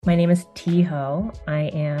My name is Tiho. I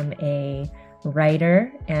am a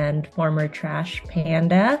writer and former trash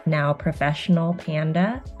panda, now professional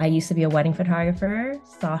panda. I used to be a wedding photographer,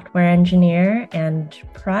 software engineer, and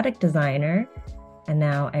product designer, and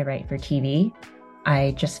now I write for TV.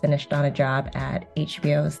 I just finished on a job at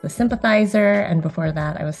HBO's The Sympathizer, and before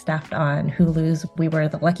that, I was staffed on Hulu's We Were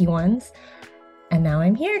the Lucky Ones. And now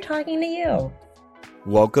I'm here talking to you.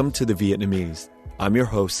 Welcome to The Vietnamese. I'm your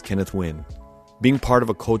host, Kenneth Nguyen. Being part of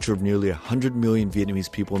a culture of nearly 100 million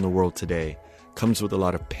Vietnamese people in the world today comes with a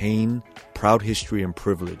lot of pain, proud history, and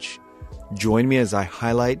privilege. Join me as I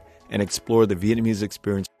highlight and explore the Vietnamese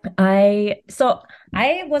experience. I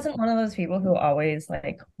wasn't one of those people who always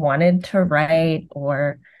wanted to write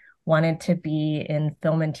or wanted to be in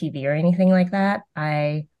film and TV or anything like that.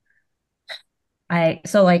 Like I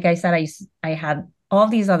said, I had all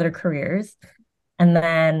these other careers, and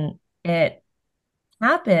then it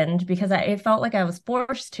happened because it felt like I was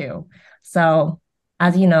forced to. So,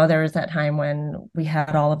 as you know, there was that time when we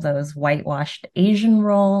had all of those whitewashed Asian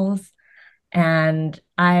roles, and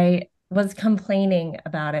I was complaining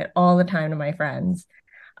about it all the time to my friends,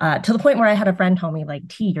 to the point where I had a friend tell me, like,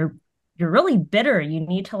 T, you're really bitter. You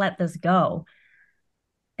need to let this go.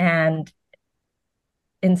 And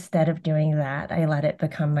instead of doing that, I let it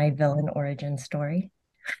become my villain origin story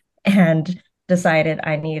and decided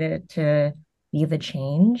I needed to be the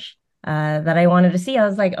change that I wanted to see. I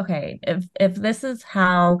was like, okay, if this is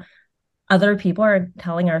how other people are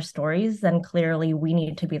telling our stories, then clearly we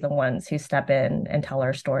need to be the ones who step in and tell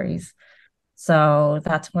our stories. So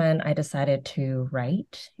that's when I decided to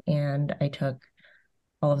write, and I took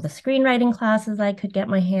all of the screenwriting classes I could get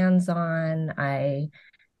my hands on. I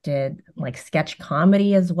did like sketch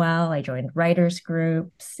comedy as well. I joined writers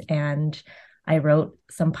groups and I wrote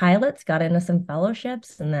some pilots, got into some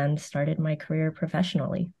fellowships, and then started my career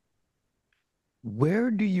professionally.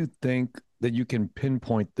 Where do you think that you can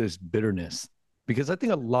pinpoint this bitterness? Because I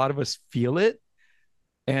think a lot of us feel it.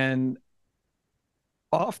 And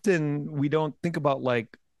often we don't think about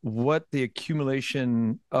like what the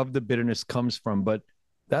accumulation of the bitterness comes from, but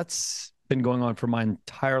that's been going on for my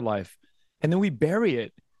entire life. And then we bury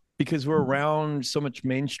it because we're around so much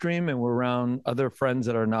mainstream and we're around other friends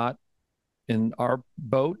that are not in our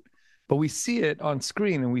boat, but we see it on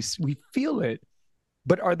screen and we feel it.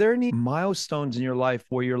 But are there any milestones in your life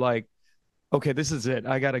where you're like, okay, this is it.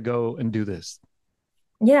 I got to go and do this?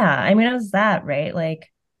 Yeah, I mean, it was that, right?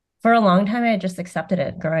 Like for a long time, I just accepted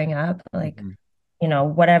it growing up. Like,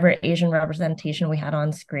 Mhm. whatever Asian representation we had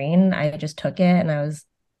on screen, I just took it and I was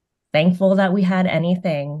thankful that we had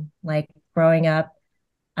anything. Like growing up,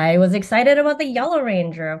 I was excited about the Yellow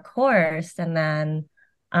Ranger, of course. And then,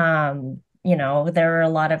 there were a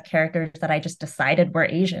lot of characters that I just decided were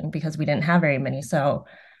Asian because we didn't have very many. So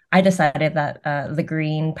I decided that the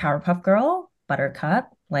green Powerpuff Girl, Buttercup,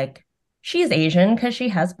 like she's Asian because she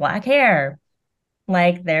has black hair.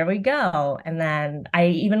 Like, there we go. And then I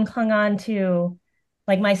even clung on to,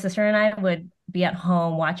 like, my sister and I would be at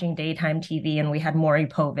home watching daytime TV, and we had Maury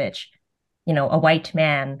Povich, a white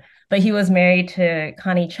man, but he was married to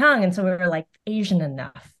Connie Chung. And so we were like, Asian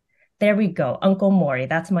enough. There we go. Uncle Maury.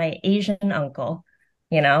 That's my Asian uncle,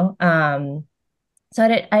 you know? So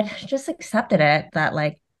I just accepted it that,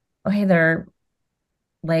 like, okay, they're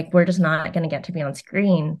like, we're just not going to get to be on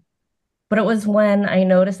screen. But it was when I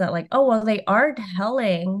noticed that, like, oh, well, they are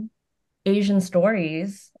telling Asian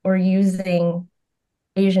stories or using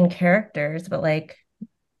Asian characters, but like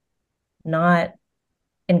not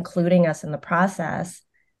including us in the process.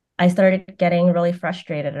 I started getting really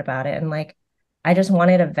frustrated about it. And like, I just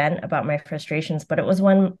wanted to vent about my frustrations. But it was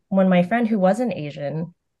when my friend who wasn't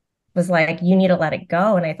Asian was like, you need to let it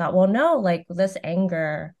go. And I thought, well, no, like this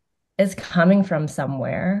anger is coming from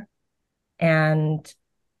somewhere. And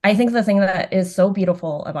I think the thing that is so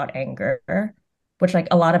beautiful about anger, which like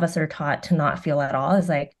a lot of us are taught to not feel at all, is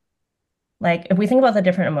like if we think about the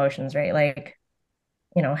different emotions, right? Like,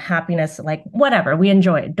 happiness, like whatever, we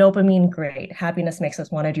enjoy it. Dopamine, great. Happiness makes us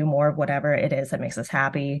want to do more of whatever it is that makes us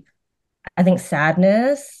happy. I think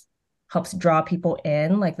sadness helps draw people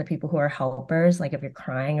in, like the people who are helpers. Like if you're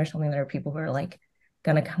crying or something, there are people who are like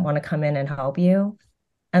gonna want to come in and help you.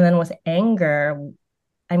 And then with anger,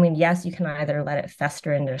 I mean, yes, you can either let it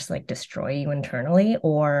fester and just like destroy you internally,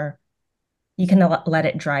 or you can let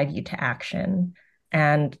it drive you to action.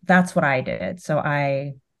 And that's what I did. So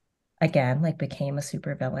I again like became a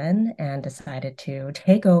supervillain and decided to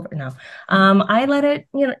take over. No, I let it,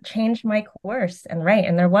 change my course and right.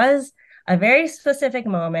 And there was a very specific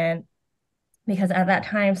moment because at that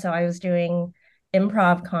time, so I was doing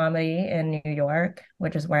improv comedy in New York,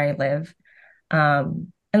 which is where I live.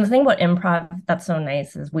 And the thing about improv that's so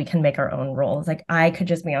nice is we can make our own roles. Like I could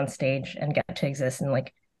just be on stage and get to exist and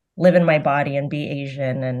like live in my body and be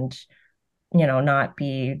Asian and, not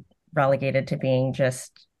be relegated to being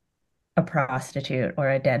just a prostitute or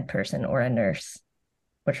a dead person or a nurse,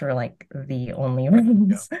 which were like the only Yeah.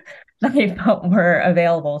 rooms that I felt were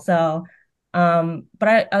available. So, but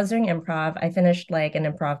I was doing improv. I finished like an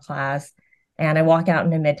improv class and I walk out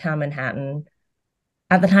into Midtown Manhattan.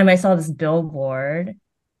 At the time, I saw this billboard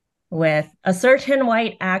with a certain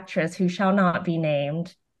white actress who shall not be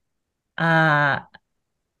named, uh,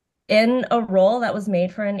 in a role that was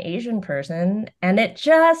made for an Asian person. And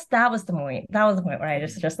that was the point. That was the point where I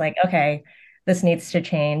just like, okay, this needs to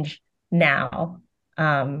change now.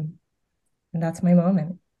 And that's my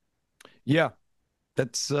moment. Yeah.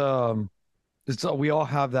 That's it's we all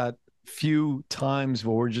have that few times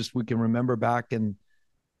where we can remember back and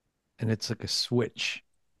it's like a switch.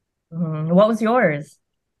 What was yours?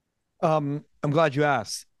 I'm glad you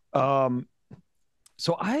asked. Um,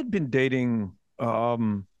 so I had been dating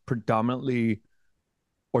predominantly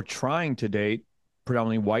or trying to date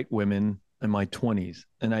predominantly white women in my 20s,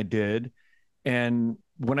 and I did. And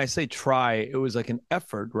when I say try, it was like an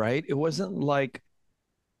effort, right? It wasn't like,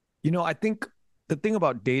 I think the thing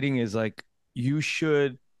about dating is like you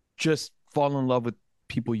should just fall in love with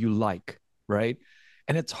people you like, right?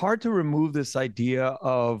 And it's hard to remove this idea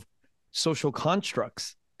of social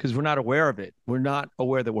constructs because we're not aware of it. We're not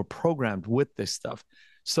aware that we're programmed with this stuff.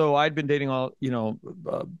 So I'd been dating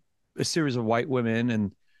a series of white women,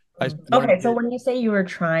 and I wanted Okay, to so get, when you say you were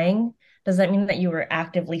trying, does that mean that you were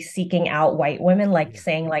actively seeking out white women, like yeah,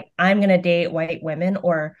 saying like I'm gonna date white women,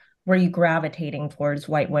 or were you gravitating towards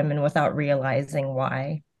white women without realizing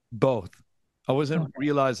why? both. I wasn't Okay.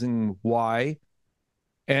 realizing why.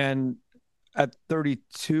 And at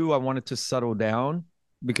 32, I wanted to settle down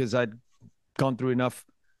because I'd gone through enough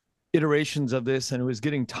iterations of this and it was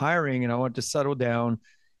getting tiring and I wanted to settle down.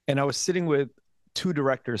 And I was sitting with two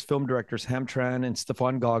directors, film directors, Ham Tran and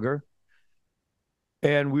Stefan Gauger.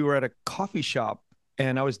 And we were at a coffee shop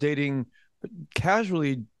and I was dating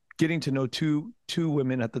casually getting to know two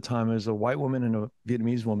women at the time. It was a white woman and a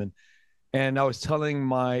Vietnamese woman. And I was telling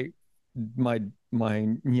my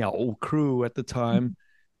Nhau crew at the time,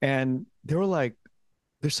 and they were like,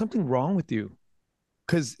 there's something wrong with you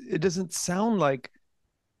because it doesn't sound like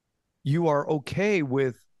you are okay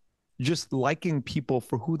with just liking people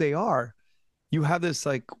for who they are. You have this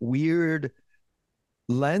like weird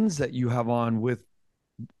lens that you have on with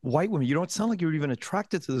white women. You don't sound like you're even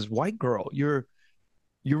attracted to this white girl. You're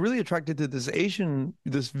really attracted to this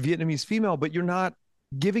Vietnamese female, but you're not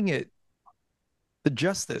giving it the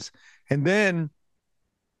justice. And then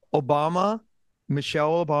Obama,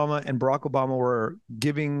 Michelle Obama, and Barack Obama were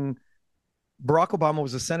giving. Barack Obama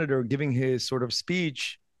was a senator giving his sort of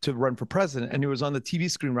speech to run for president, and it was on the TV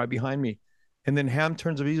screen right behind me. And then Ham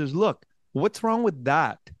turns to me and says, "Look, what's wrong with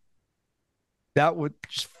that?" That would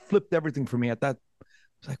just flipped everything for me. At that, I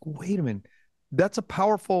was like, "Wait a minute, that's a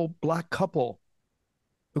powerful black couple.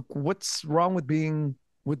 Look, what's wrong with being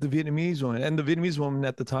with the Vietnamese woman?" And the Vietnamese woman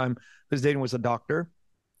at the time I was dating was a doctor.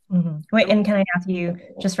 Wait, and can I ask you,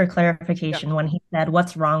 just for Yeah, clarification, when he said,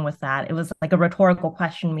 "What's wrong with that?" It was like a rhetorical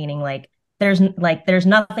question, meaning there's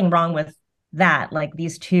nothing wrong with that. Like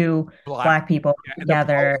these two black. black people Yeah, and they're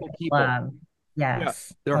together powerful in people. love. Yeah,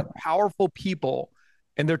 Yes. they're Okay. powerful people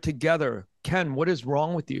and they're together. Ken, what is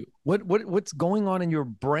wrong with you? What's going on in your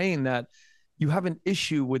brain that you have an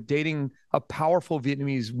issue with dating a powerful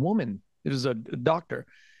Vietnamese woman? It was a doctor.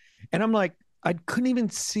 And I'm like, I couldn't even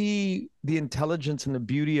see the intelligence and the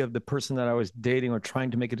beauty of the person that I was dating or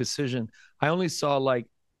trying to make a decision. I only saw like,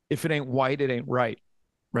 if it ain't white, it ain't right.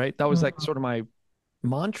 Right. That was like Mhm. sort of my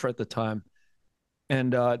mantra at the time.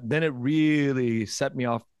 And then it really set me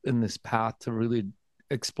off in this path to really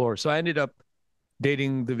explore. So I ended up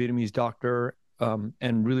dating the Vietnamese doctor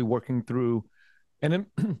and really working through. And then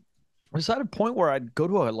I was at a point where I'd go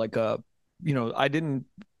to I didn't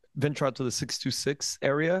venture out to the 626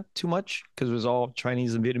 area too much because it was all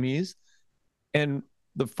Chinese and Vietnamese. And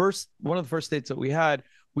one of the first dates that we had,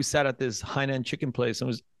 we sat at this Hainan chicken place and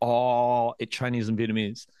it was all Chinese and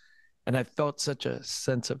Vietnamese. And I felt such a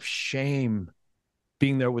sense of shame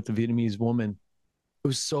being there with the Vietnamese woman. It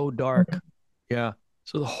was so dark. Yeah.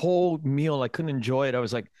 So the whole meal, I couldn't enjoy it. I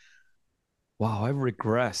was like, wow, I've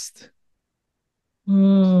regressed.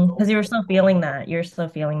 Because you were still feeling that. You're still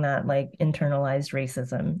feeling that like internalized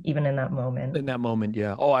racism, even in that moment. In that moment,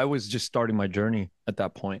 yeah. Oh, I was just starting my journey at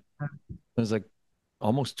that point. It was like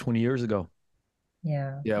almost 20 years ago.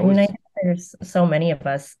 Yeah. Yeah, I it mean, I was. think there's so many of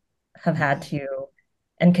us have had to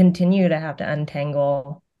and continue to have to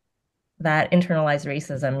untangle that internalized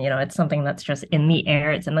racism, it's something that's just in the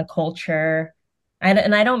air, it's in the culture.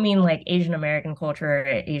 And I don't mean like Asian American culture or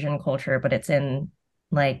Asian culture, but it's in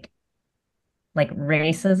like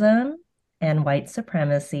racism and white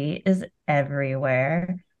supremacy is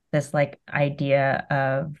everywhere. This like idea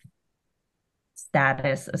of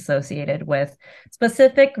status associated with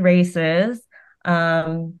specific races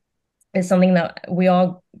um, is something that we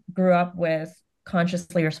all grew up with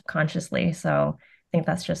consciously or subconsciously. So I think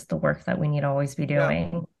that's just the work that we need to always be Yeah.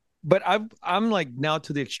 doing. But I'm like now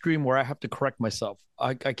to the extreme where I have to correct myself.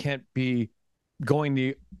 I can't be going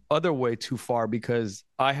the other way too far because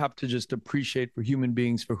I have to just appreciate for human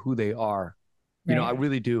beings for who they are. I Right.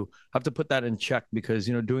 really do have to put that in check because,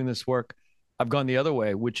 doing this work, I've gone the other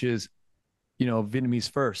way, which is, Vietnamese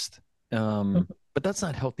first. But that's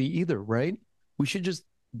not healthy either, right? We should just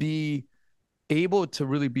be able to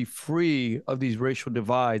really be free of these racial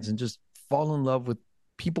divides and just fall in love with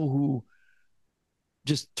people who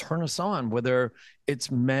just turn us on, whether it's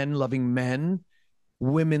men loving men,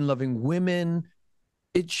 women loving women.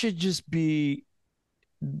 It should just be,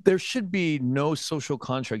 there should be no social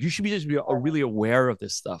contract. You should be just be really aware of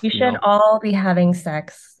this stuff, We you should know? all be having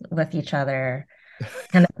sex with each other,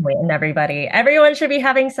 kind of and everybody. Everyone should be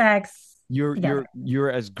having sex You're together. you're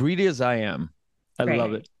you're as greedy as I am. I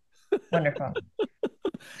love Great. it. Wonderful.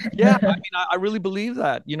 Yeah, I mean, I really believe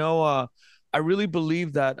that. I really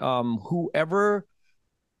believe that whoever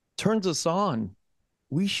turns us on,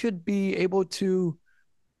 we should be able to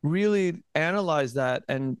really analyze that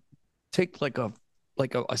and take like a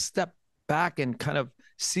step back and kind of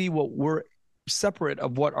see what we're separate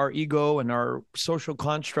of what our ego and our social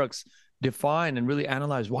constructs define and really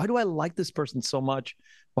analyze why do I like this person so much?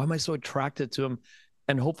 Why am I so attracted to him?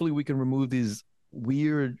 And hopefully we can remove these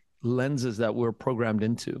weird lenses that we're programmed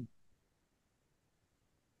into.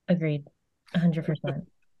 Agreed. 100%.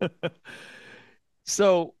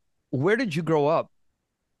 So, where did you grow up?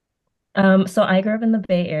 So I grew up in the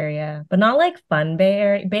Bay Area, but not like fun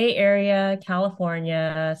Bay Area,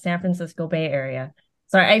 California, San Francisco Bay Area.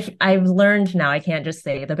 Sorry, I've learned now I can't just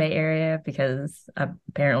say the Bay Area because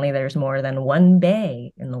apparently there's more than one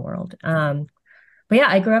bay in the world. But yeah,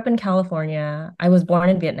 I grew up in California. I was born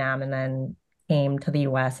in Vietnam and then came to the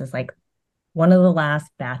US as like one of the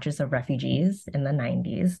last batches of refugees in the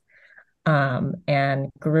 90s, and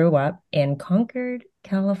grew up in Concord,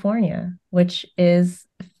 California, which is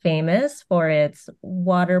famous for its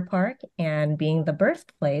water park and being the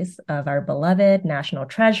birthplace of our beloved national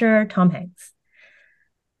treasure, Tom Hanks.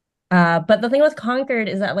 But the thing with Concord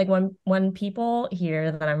is that like when people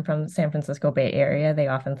hear that I'm from San Francisco Bay Area, they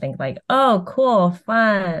often think like, oh, cool,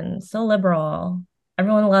 fun, so liberal.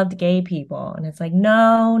 Everyone loved gay people. And it's like,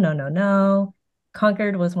 no, no, no, no.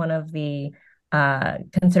 Concord was one of the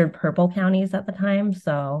considered purple counties at the time.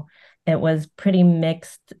 So it was pretty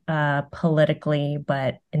mixed politically,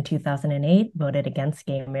 but in 2008 voted against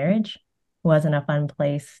gay marriage. Wasn't a fun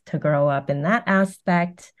place to grow up in that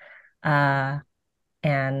aspect. Uh,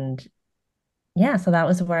 and yeah, so that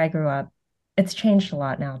was where I grew up. It's changed a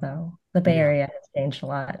lot now, though. The Bay Yeah, Area has changed a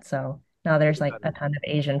lot. So now there's way like a better. ton of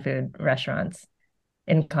Asian food restaurants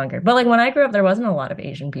in Concord. But like when I grew up, there wasn't a lot of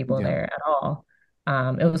Asian people Yeah. there at all.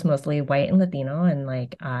 It was mostly white and Latino, and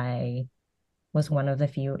like I was one of the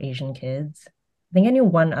few Asian kids. I think I knew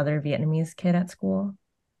one other Vietnamese kid at school.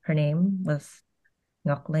 Her name was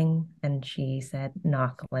Ngoc Linh, and she said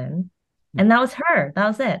Ngoc Linh. And that was her. That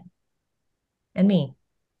was it. And me.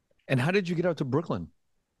 And how did you get out to Brooklyn?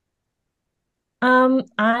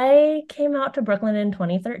 I came out to Brooklyn in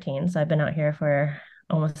 2013, so I've been out here for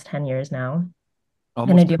almost 10 years now. And I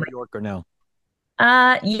Almost do a New Yorker now.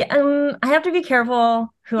 yeah, I have to be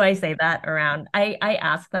careful who I say that around. I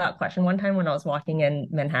asked that question one time when I was walking in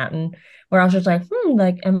Manhattan, where I was just like,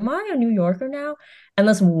 like, am I a New Yorker now? And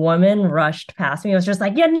this woman rushed past me. It was just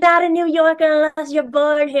like, you're not a New Yorker unless you're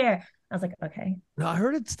born here. I was like, okay. No, I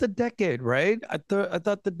heard it's the decade, right? I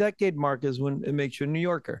thought the decade mark is when it makes you a New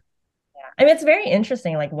Yorker. I mean, it's very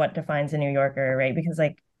interesting, like what defines a New Yorker, right? Because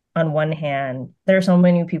like on one hand, there are so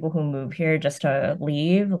many people who move here just to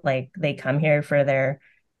leave. Like they come here for their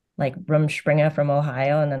like Rumspringa from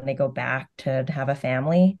Ohio, and then they go back to have a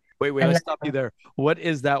family. Wait, And let's then, stop you there. What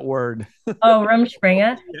is that word? oh,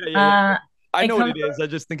 Rumspringa. Yeah. Uh, I it know what comes it is. I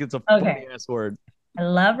just think it's a from, funny okay. ass word. I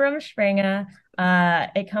love Rumspringa.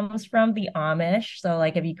 It comes from the Amish. So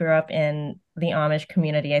like if you grew up in the Amish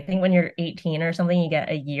community, I think when you're 18 or something, you get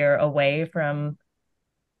a year away from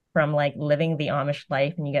like living the Amish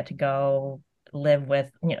life, and you get to go live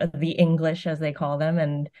with the English as they call them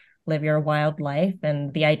and live your wild life.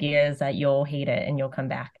 And the idea is that you'll hate it and you'll come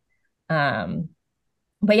back. Um,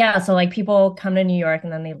 But yeah, so like people come to New York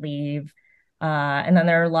and then they leave. And then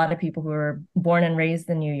there are a lot of people who are born and raised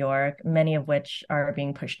in New York, many of which are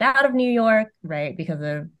being pushed out of New York, right, because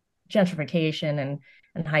of gentrification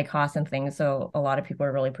and high costs and things. So a lot of people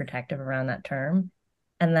are really protective around that term.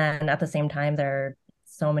 And then at the same time, there are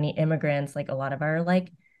so many immigrants, like a lot of our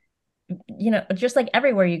like, just like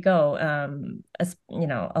everywhere you go,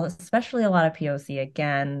 especially a lot of POC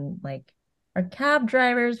again, like our cab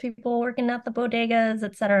drivers, people working at the bodegas,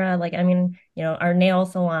 etc. Like, I mean, our nail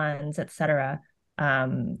salons, etc.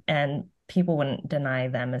 And people wouldn't deny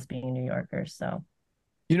them as being New Yorkers. So,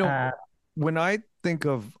 You know, uh, when I think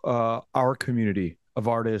of our community of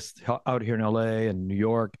artists out here in LA and New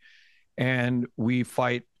York, and we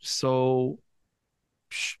fight so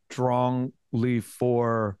strongly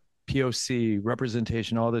for POC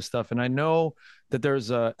representation, all this stuff. And I know that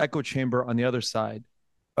there's a echo chamber on the other side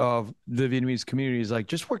of the Vietnamese community. Is like,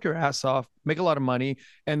 just work your ass off, make a lot of money,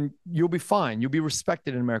 and you'll be fine. You'll be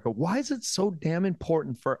respected in America. Why is it so damn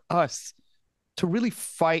important for us to really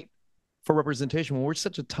fight for representation when we're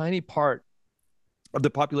such a tiny part of the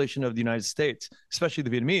population of the United States, especially the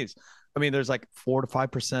Vietnamese? I mean, there's like 4 to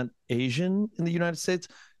 5% Asian in the United States,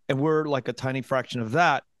 and we're like a tiny fraction of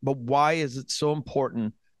that. But why is it so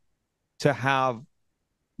important to have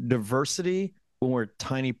diversity when we're a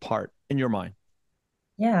tiny part in your mind?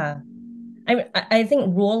 yeah. I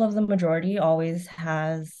think rule of the majority always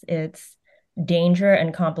has its danger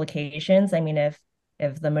and complications. I mean, if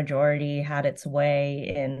the majority had its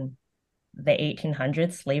way in the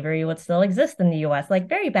 1800s, slavery would still exist in the US. Like,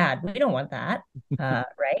 very bad. We don't want that.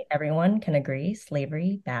 Right? Everyone can agree,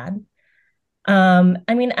 slavery, bad.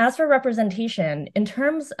 I mean, as for representation, in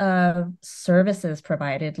terms of services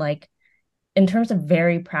provided, like in terms of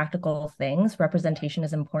very practical things, representation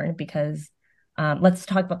is important because let's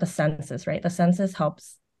talk about the census, right? The census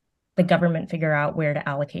helps the government figure out where to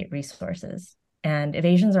allocate resources. And if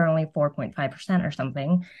Asians are only 4.5% or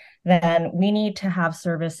something, then we need to have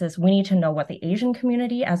services. We need to know what the Asian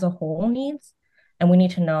community as a whole needs, and we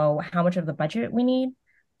need to know how much of the budget we need.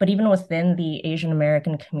 But even within the Asian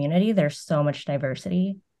American community, there's so much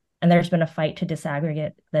diversity. And there's been a fight to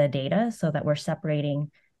disaggregate the data so that we're separating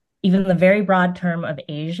even the very broad term of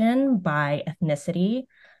Asian by ethnicity.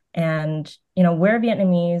 And, we're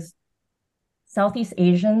Vietnamese, Southeast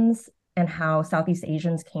Asians and how Southeast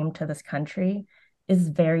Asians came to this country is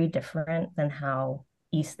very different than how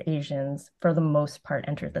East Asians, for the most part,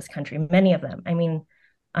 entered this country. Many of them. I mean,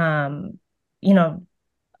 um, you know,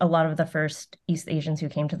 a lot of the first East Asians who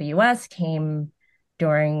came to the US came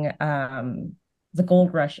during the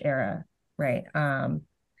gold rush era, right?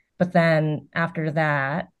 But then after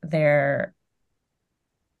that,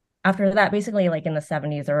 basically, like in the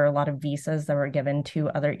 70s, there were a lot of visas that were given to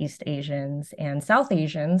other East Asians and South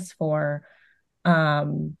Asians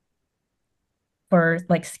um, for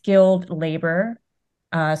like skilled labor.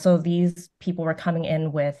 So these people were coming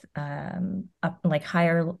in with like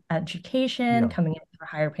higher education, Yeah. coming in for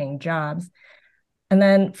higher paying jobs. And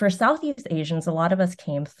then for Southeast Asians, a lot of us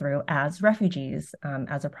came through as refugees,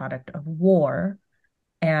 as a product of war.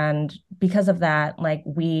 And because of that, like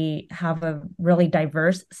we have a really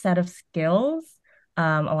diverse set of skills.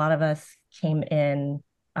 A lot of us came in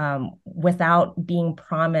without being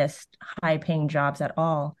promised high paying jobs at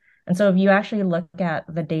all. And so if you actually look at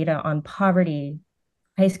the data on poverty,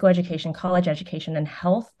 high school education, college education, and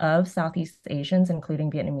health of Southeast Asians,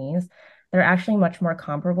 including Vietnamese, they're actually much more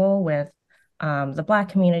comparable with the Black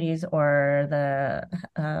communities or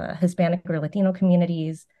the Hispanic or Latino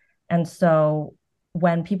communities. And so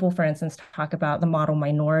when people, for instance, talk about the model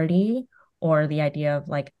minority or the idea of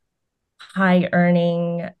like high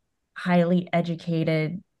earning, highly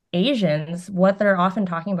educated Asians, what they're often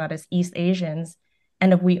talking about is East Asians.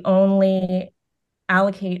 And if we only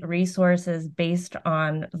allocate resources based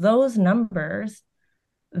on those numbers,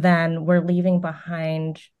 then we're leaving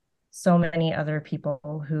behind so many other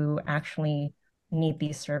people who actually need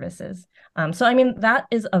these services. So, I mean, that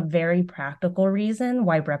is a very practical reason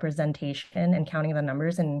why representation and counting the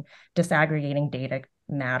numbers and disaggregating data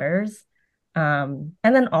matters. And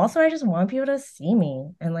then also, I just want people to see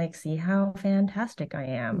me and like see how fantastic I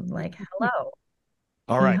am. Like, hello,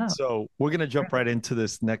 All hee right. ho. So we're gonna jump right into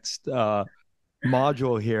this next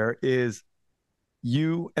module here is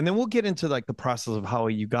you, and then we'll get into like the process of how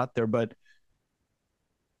you got there. But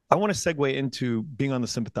I want to segue into being on the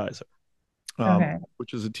Sympathizer, Okay.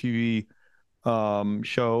 which is a TV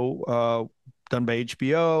show done by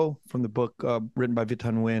HBO from the book written by Viet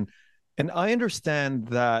Thanh Nguyen. And I understand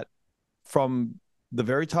that from the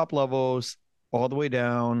very top levels all the way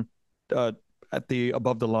down uh, at the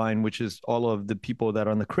above the line, which is all of the people that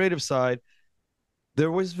are on the creative side,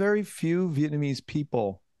 there was very few Vietnamese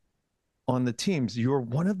people on the teams. You were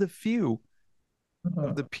one of the few of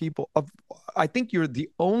Mhm. the people of, I think you're the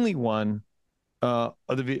only one of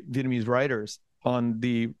the Vietnamese writers on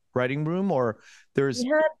the writing room, or We there's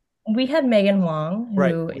had we had Megan Wong,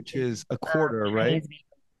 right, who which is is a quarter, right? Chinese.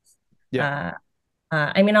 Yeah.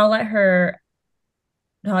 Uh, I mean, I'll let her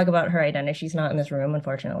talk about her identity. She's not in this room,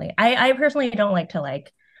 unfortunately. I personally don't like to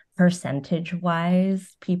like percentage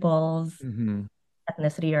wise people's Mm-hmm.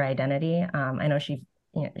 ethnicity or identity. I know she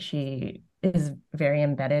is very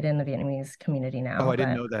embedded in the Vietnamese community Oh, now, I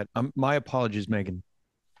didn't but know that. My apologies, Megan.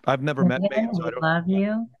 I've never met Megan, Megan, so I we don't. love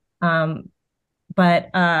you. Um, but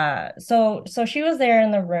so she was there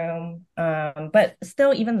in the room. But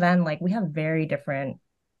still, even then, like we have very different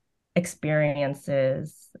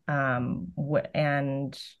experiences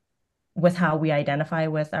and with how we identify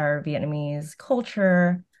with our Vietnamese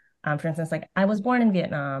culture. For instance, like I was born in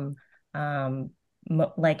Vietnam. Um,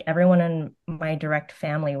 like everyone in my direct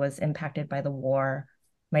family was impacted by the war.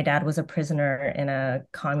 My dad was a prisoner in a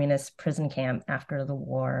communist prison camp after the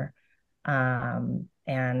war.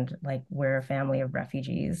 And like we're a family of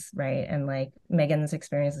refugees, right? And like Megan's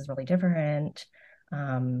experience is really different.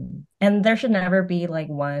 And there should never be like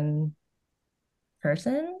one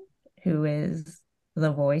person who is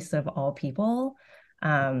the voice of all people.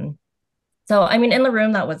 Um, so I mean, in the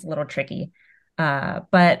room that was a little tricky.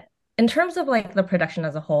 But in terms of like the production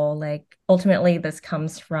as a whole, like ultimately this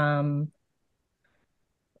comes from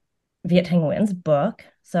Viet Thanh Nguyen's book.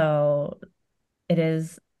 So it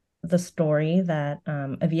is the story that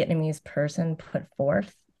a Vietnamese person put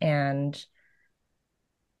forth. And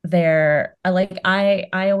there, I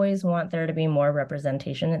always want there to be more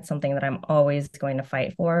representation. It's something that I'm always going to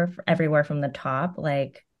fight for everywhere from the top.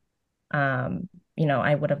 Um,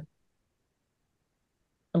 I would have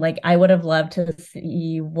I would have loved to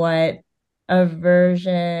see what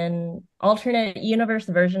a alternate universe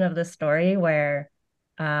version of the story where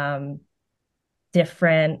um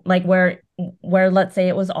different like where let's say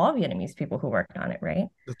it was all Vietnamese people who worked on it, right?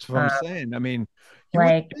 That's what I'm Um saying. I mean, you would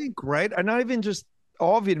like think, right? And not even just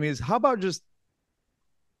all Vietnamese. How about just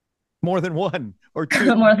more than one or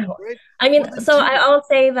two, more than right? I More mean, than so two. I'll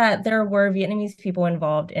say that there were Vietnamese people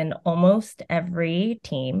involved in almost every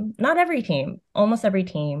team. Not every team, almost every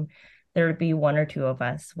team. There would be one or two of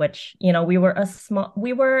us, which, we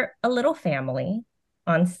were a little family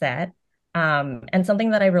on set. And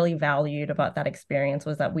something that I really valued about that experience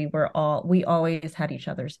was that we always had each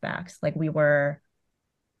other's backs. Like we were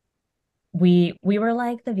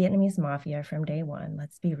like the Vietnamese mafia from day one.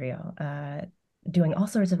 Let's be real. Doing all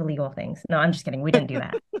sorts of illegal things. No, I'm just kidding. We didn't do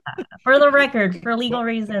that. For the record, for But legal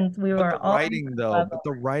reasons, we but were the always writing though, above. but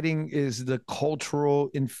the writing is the cultural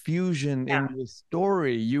infusion in the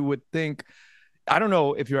story. You would think, I don't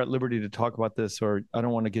know if you're at liberty to talk about this, or I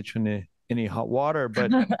don't want to get you in any hot water, but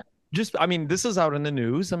Yeah. just, I mean, this is out in the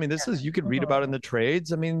news. I mean, this is, you could read about it in Mhm. the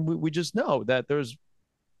trades. I mean, we just know that there's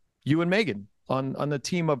you and Megan on the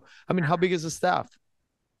team of, I mean, how big is the staff,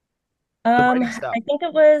 the writing staff? I think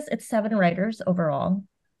it's 7 writers overall.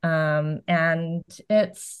 And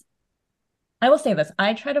I will say this,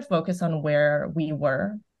 I try to focus on where we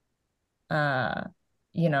were. Uh,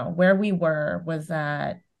 where we were was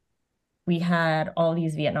that we had all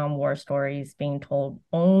these Vietnam War stories being told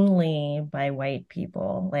only by white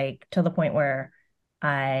people, like to the point where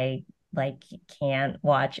I like can't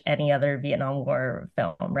watch any other Vietnam War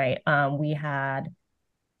film, right? We had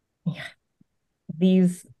yeah,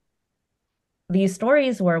 these these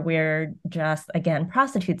stories where we're just again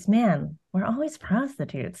prostitutes, man, we're always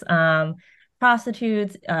prostitutes.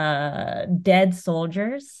 Prostitutes, dead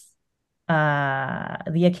soldiers,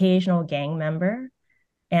 the occasional gang member.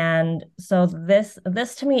 And so this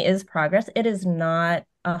to me is progress. It is not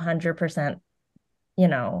 100%,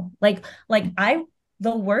 like I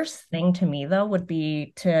the worst thing to me though would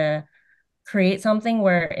be to create something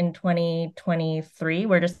where in 2023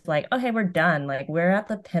 we're just like, okay, we're done. Like we're at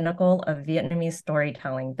the pinnacle of Vietnamese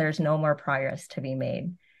storytelling. There's no more progress to be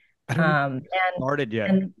made. I don't even Um and started yet.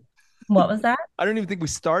 and what was that? I don't even think we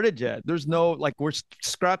started yet. There's no, like, we're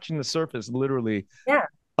scratching the surface literally Yeah.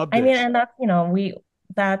 of I mean, this. and that's, we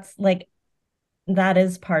that's like that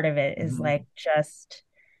is part of it is Mhm. like just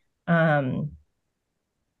um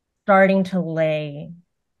starting to lay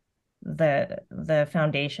the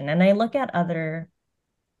foundation. And I look at other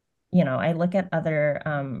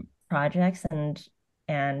projects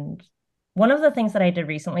and one of the things that I did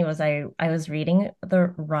recently was I was reading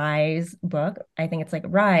the Rise book. I think it's like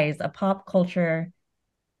Rise, a pop culture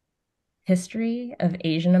history of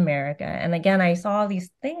Asian America. And again, I saw these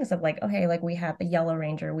things of like, okay, like we had the Yellow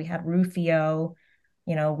Ranger, we had Rufio,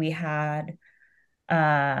 we had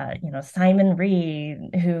Simon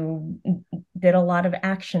Reed, who did a lot of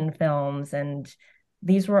action films, and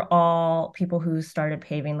these were all people who started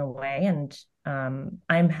paving the way. And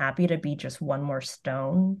I'm happy to be just one more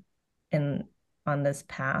stone in on this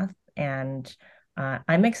path. And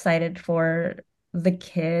I'm excited for the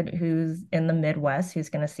kid who's in the Midwest who's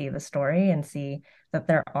going to see the story and see that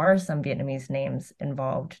there are some Vietnamese names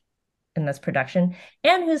involved in this production,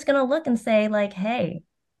 and who's going to look and say, like, hey,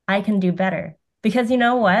 I can do better. Because you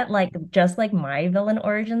know what? Like, just like my villain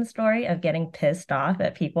origin story of getting pissed off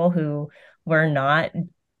at people who were not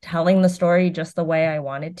telling the story just the way I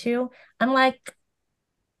wanted to, I'm like,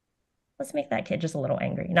 let's make that kid just a little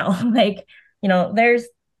angry. No, like, there's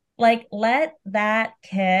like, let that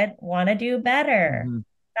kid want to do better. Mhm.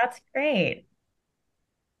 That's great.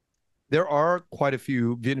 There are quite a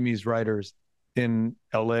few Vietnamese writers in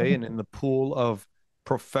LA and Mhm. in the pool of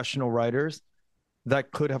professional writers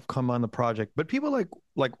that could have come on the project. But people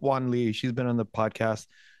like Juan Lee, she's been on the podcast.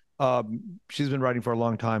 She's been writing for a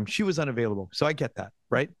long time. She was unavailable. So I get that,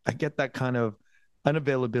 right? I get that kind of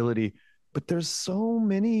unavailability. But there's so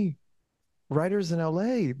many writers in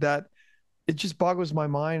LA that it just boggles my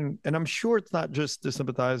mind. And I'm sure it's not just the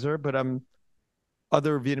sympathizer, but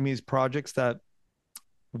other Vietnamese projects that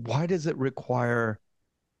why does it require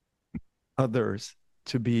others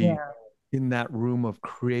to be Yeah. in that room of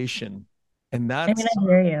creation? And I mean, that's I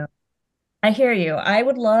hear you. I hear you. I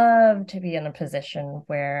would love to be in a position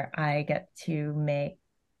where I get to make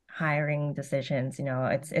hiring decisions.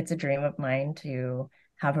 It's a dream of mine to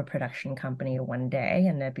have a production company one day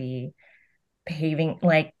and to be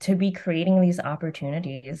to be creating these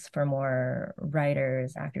opportunities for more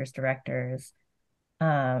writers, actors, directors.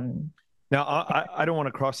 Um, now I don't want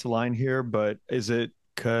to cross the line here, but is it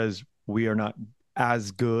because we are not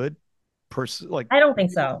as good like I don't think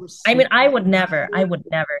so. I mean, perceived as I good? would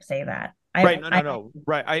never say that. Right. No, no, no.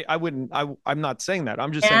 Right. I wouldn't I'm not saying that.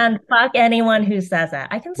 I'm just saying And fuck anyone who says that.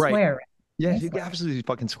 I can right. swear. Right? I Yes, can you can swear. absolutely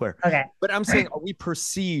fucking swear. Okay. But I'm saying, are we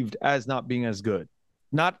perceived as not being as good?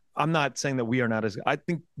 Not, I'm not saying that we are not as, I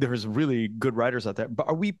think there's really good writers out there, but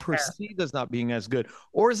are we Yeah. perceived as not being as good?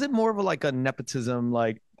 Or is it more of like a nepotism,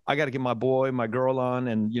 like I got to get my boy, my girl on,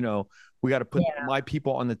 and, we got to put Yeah. my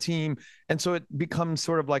people on the team. And so it becomes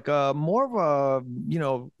sort of like a more of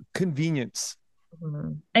a, convenience.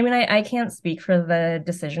 Mhm. I mean, I can't speak for the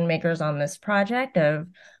decision makers on this project of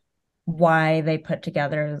why they put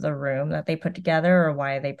together the room that they put together or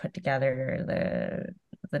why they put together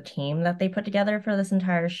the team that they put together for this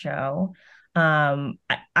entire show.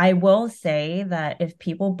 I will say that if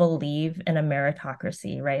people believe in a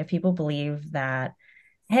meritocracy, right? If people believe that,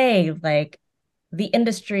 hey, like the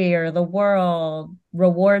industry or the world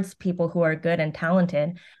rewards people who are good and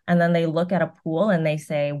talented, and then they look at a pool and they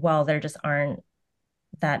say, well, there just aren't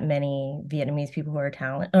that many Vietnamese people who are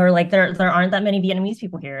talented, or like there aren't that many Vietnamese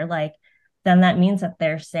people here, like then that means that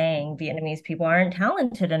they're saying Vietnamese people aren't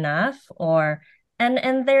talented enough, or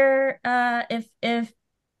and they're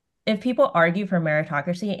if people argue for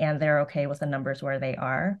meritocracy and they're okay with the numbers where they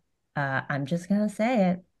are, I'm just gonna say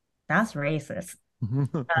it, that's racist.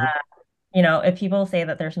 If people say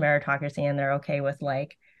that there's meritocracy and they're okay with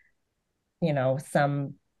like,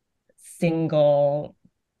 some single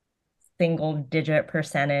single digit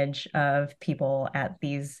percentage of people at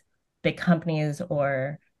these big companies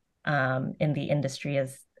or in the industry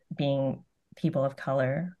as being people of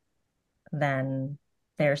color, then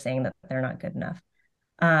they're saying that they're not good enough.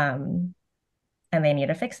 Um, and they need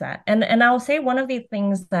to fix that. And I'll say one of the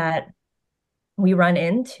things that we run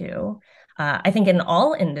into, I think in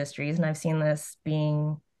all industries, and I've seen this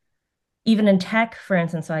being even in tech, for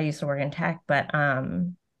instance, so I used to work in tech, but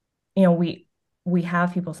you know, we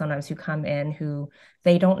have people sometimes who come in who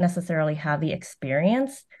they don't necessarily have the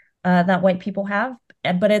experience that white people have,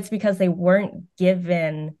 but it's because they weren't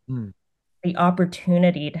given Mm. the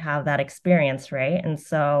opportunity to have that experience, right? And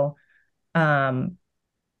so um,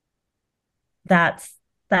 that's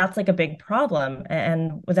that's like a big problem,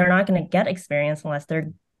 and they're not going to get experience unless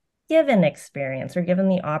they're given experience or given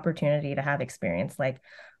the opportunity to have experience. Like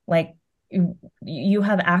you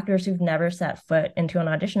have actors who've never set foot into an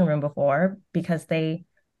audition room before because they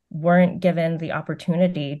weren't given the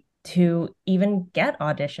opportunity to even get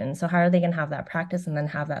auditions. So how are they going to have that practice and then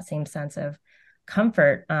have that same sense of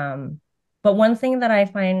comfort? But one thing that I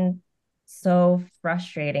find so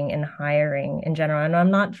frustrating in hiring in general, and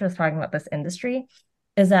I'm not just talking about this industry,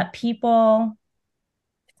 is that people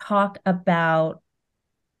talk about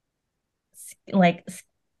like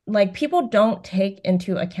like people don't take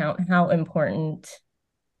into account how important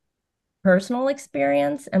personal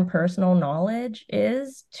experience and personal knowledge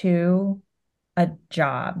is to a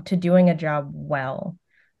job, to doing a job well.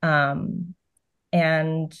 Um,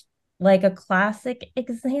 and like a classic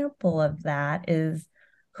example of that is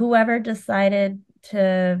whoever decided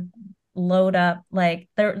to load up, like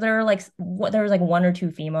there were like there was like one or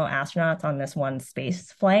two female astronauts on this one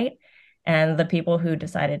space flight, and the people who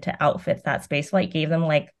decided to outfit that space flight gave them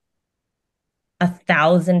like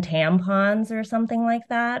 1,000 tampons or something like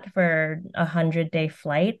that for 100-day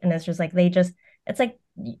flight. And it's just like it's like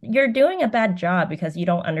you're doing a bad job because you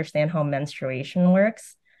don't understand how menstruation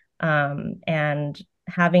works. And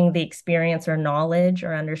having the experience or knowledge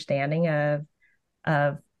or understanding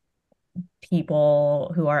of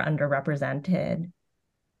people who are underrepresented,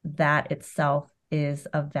 that itself is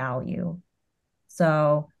of value.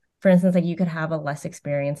 So, for instance, like you could have a less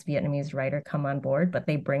experienced Vietnamese writer come on board, but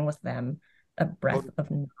they bring with them a breadth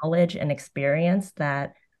of knowledge and experience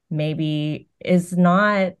that maybe is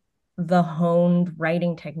not the honed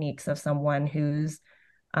writing techniques of someone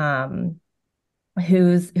um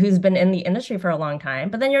who's been in the industry for a long time.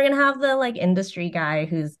 But then you're gonna have the like industry guy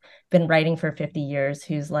who's been writing for 50 years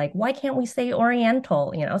who's like, why can't we say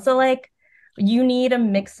Oriental? You know, so like you need a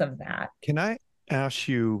mix of that. Can I ask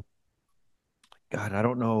you, God, I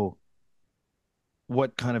don't know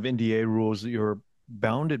what kind of NDA rules you're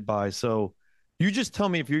bounded by. So you just tell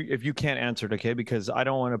me if you can't answer it, okay? Because I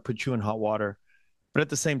don't want to put you in hot water. But at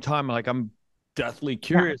the same time, like I'm deathly Yeah.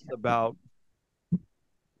 curious about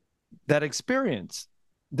that experience.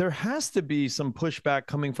 There has to be some pushback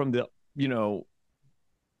coming from the, you know,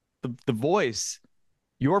 the voice,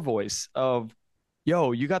 your voice of,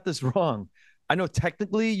 yo, you got this wrong. I know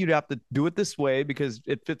technically you'd have to do it this way because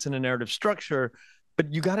it fits in a narrative structure,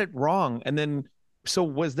 but you got it wrong. And then, so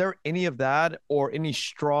was there any of that or any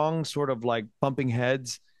strong sort of like bumping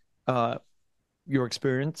heads, uh, your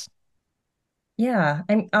experience? Yeah,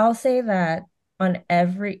 I'll say that on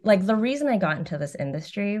every, like the reason I got into this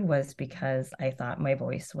industry was because I thought my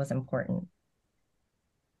voice was important.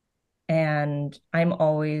 And I'm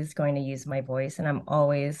always going to use my voice and I'm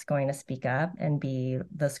always going to speak up and be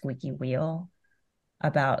the squeaky wheel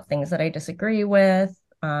about things that I disagree with.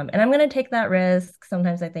 And I'm going to take that risk.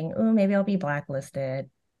 Sometimes I think, oh, maybe I'll be blacklisted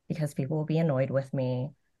because people will be annoyed with me.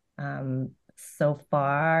 So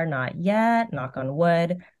far, not yet, knock on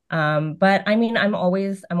wood. But I mean, I'm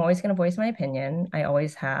always going to voice my opinion. I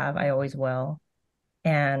always have, I always will.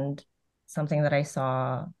 And something that I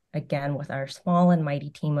saw again with our small and mighty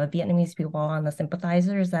team of Vietnamese people on the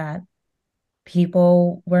sympathizers, that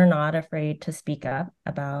people were not afraid to speak up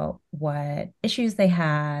about what issues they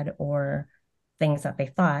had or things that they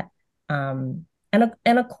thought. And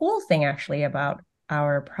a cool thing actually about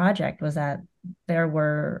our project was that there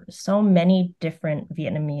were so many different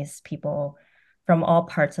Vietnamese people from all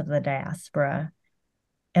parts of the diaspora.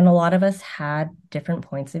 And a lot of us had different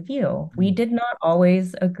points of view. We did not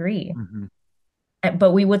always agree, Mm-hmm.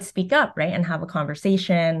 but we would speak up, right, and have a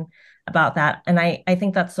conversation about that. And I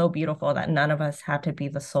think that's so beautiful that none of us had to be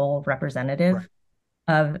the sole Right. representative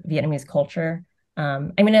of Vietnamese culture. I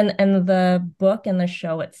mean, and the book and the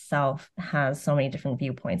show itself has so many different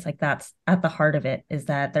viewpoints. Like that's at the heart of it, is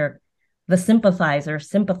that the sympathizer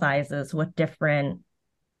sympathizes with different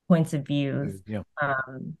points of views. Yeah.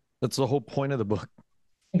 Um, That's the whole point of the book.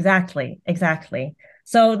 exactly, exactly.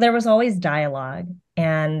 So there was always dialogue.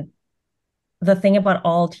 And the thing about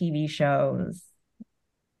all TV shows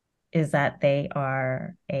is that they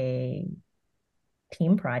are a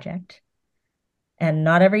team project. And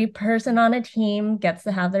not every person on a team gets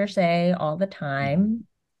to have their say all the time.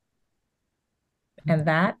 And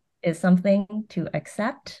that is something to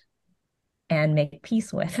accept and make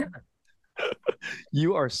peace with.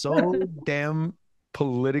 You are so damn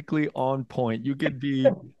politically on point. You could be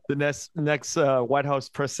the next White House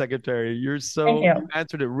press secretary. Thank You you.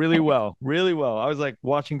 answered it really well, really well. I was like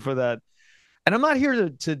watching for that, and I'm not here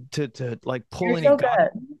to like pull You're any so got.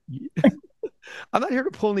 good. I'm not here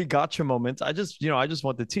to pull any gotcha moments. I just, I just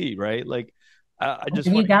want the tea, right? Like, I just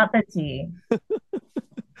You want got the tea.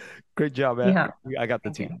 great job, man. Yeah. I got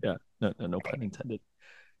the Thank tea. you. Yeah, no pun intended.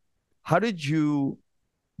 How did you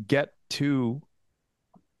get to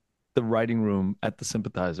the writing room at the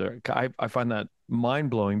Sympathizer? I find that mind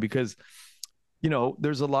blowing because,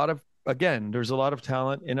 there's a lot of, again, there's a lot of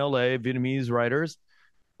talent in LA, Vietnamese writers.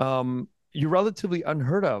 You're relatively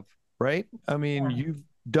unheard of, right? I mean, Yeah. you've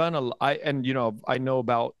done and I know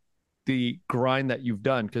about the grind that you've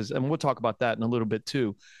done and we'll talk about that in a little bit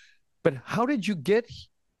too. But how did you get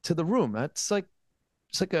to the room? It's like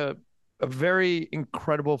a very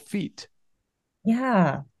incredible feat.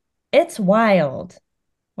 Yeah. It's wild.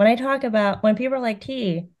 When people are like,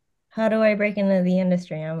 T, how do I break into the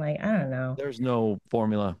industry? I'm like, I don't know. There's no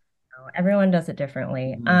formula. Everyone does it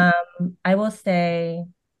differently. Mhm. I will say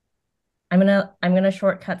I'm gonna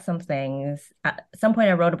shortcut some things. At some point,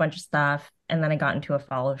 I wrote a bunch of stuff, and then I got into a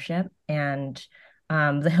fellowship, and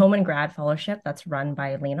the Hillman Grad Fellowship that's run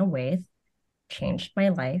by Lena Waithe changed my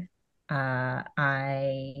life.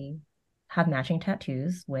 I have matching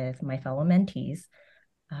tattoos with my fellow mentees.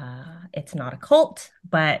 It's not a cult,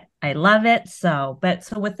 but I love it. So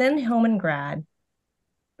within Hillman Grad,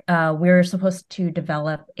 we're supposed to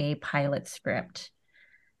develop a pilot script.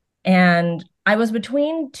 And I was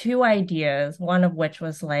between two ideas, one of which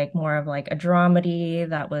was like more of like a dramedy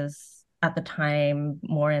that was at the time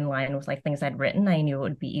more in line with like things I'd written. I knew it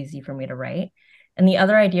would be easy for me to write. And the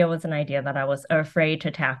other idea was an idea that I was afraid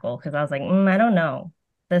to tackle because I was like, I don't know.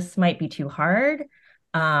 This might be too hard.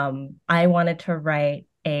 I wanted to write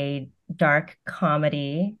a dark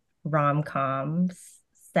comedy rom-com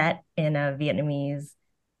set in a Vietnamese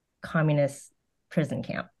communist prison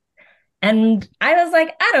camp. And I was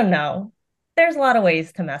like, I don't know. There's a lot of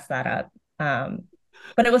ways to mess that up. Um,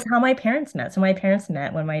 but it was how my parents met. So my parents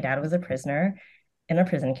met when my dad was a prisoner in a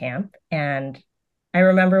prison camp. And I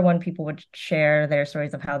remember when people would share their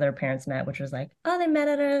stories of how their parents met, which was like, oh, they met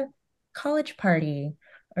at a college party,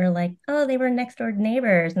 or like, oh, they were next door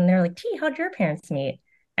neighbors. And they're like, T, how'd your parents meet?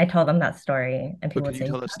 I told them that story, and So people can would you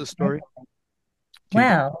say, tell us the story? Can you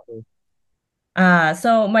tell well,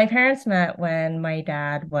 so my parents met when my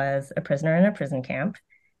dad was a prisoner in a prison camp,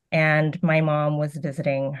 and my mom was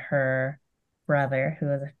visiting her brother, who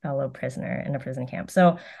was a fellow prisoner in a prison camp.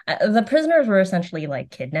 So the prisoners were essentially like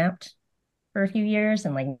kidnapped for a few years,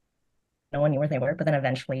 and like no one knew where they were. But then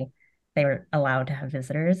eventually, they were allowed to have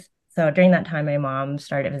visitors. So during that time, my mom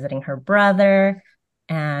started visiting her brother,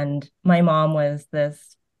 and my mom was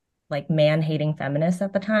this like man-hating feminist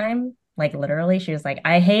at the time. Like literally, she was like,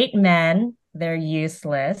 I hate men. They're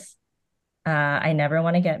useless. I never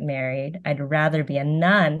want to get married. I'd rather be a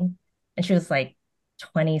nun. And she was like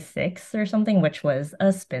 26 or something, which was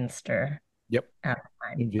a spinster Yep. at the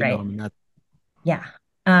time, In right? Vietnam, and that Yeah.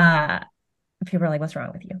 Uh, People are like, what's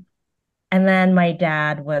wrong with you? And then my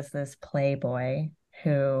dad was this playboy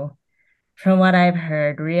who, from what I've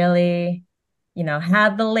heard, really,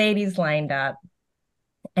 had the ladies lined up.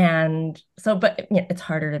 And so, but yeah, it's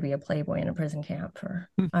harder to be a playboy in a prison camp for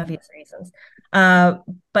obvious reasons. Uh,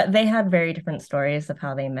 but they had very different stories of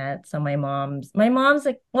how they met. So my mom's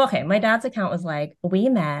like, well, okay, my dad's account was like, we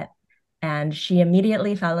met and she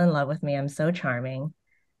immediately fell in love with me. I'm so charming.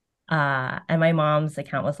 And my mom's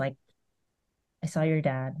account was like, I saw your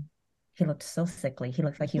dad. He looked so sickly. He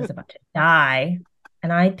looked like he was about to die.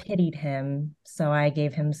 And I pitied him, so I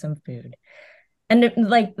gave him some food. And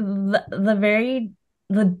like the very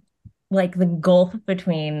the like the gulf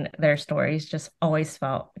between their stories just always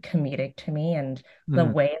felt comedic to me, and the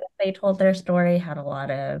mm, way that they told their story had a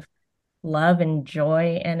lot of love and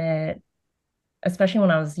joy in it, especially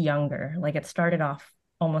when I was younger. Like it started off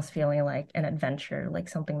almost feeling like an adventure, like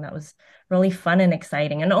something that was really fun and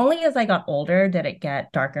exciting. And only as I got older did it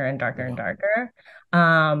get darker and darker and yeah. darker.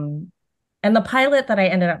 Um, and the pilot that I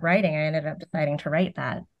ended up writing, I ended up deciding to write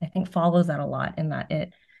that. I think follows that a lot in that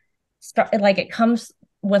it comes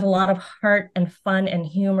with a lot of heart and fun and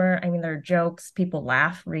humor. I mean, there are jokes, people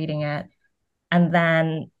laugh reading it, and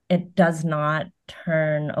then it does not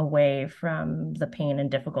turn away from the pain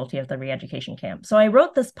and difficulty of the re-education camp. So I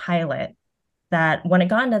wrote this pilot that when it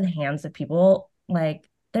got into the hands of people, like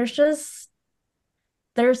there's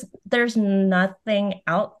nothing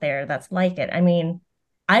out there that's like it. I mean,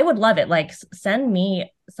 I would love it. Like send me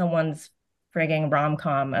someone's frigging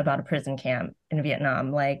rom-com about a prison camp in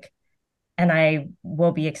Vietnam. Like, and I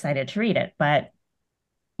will be excited to read it. But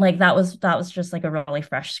like that was just like a really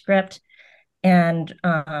fresh script. And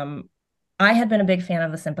I had been a big fan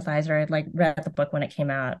of The Sympathizer. I'd like read the book when it came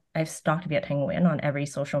out. I've stalked Viet Thanh Nguyen on every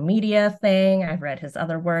social media thing. I've read his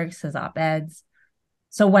other works, his op-eds.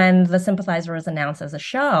 So when The Sympathizer was announced as a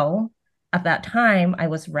show, at that time I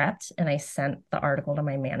was repped and I sent the article to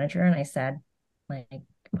my manager and I said, like,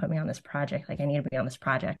 put me on this project. Like I need to be on this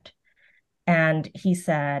project. And he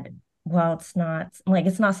said, well, it's not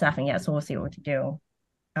staffing yet, so we'll see what to do.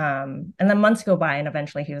 And then months go by and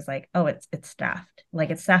eventually he was like, oh, it's staffed. Like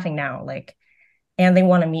it's staffing now. Like, and they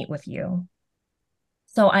want to meet with you.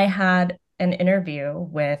 So I had an interview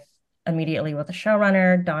immediately with the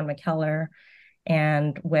showrunner, Don McKellar,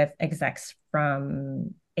 and with execs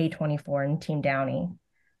from A24 and Team Downey,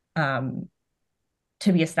 um,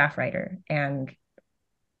 to be a staff writer. And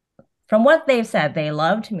from what they've said, they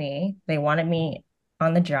loved me. They wanted me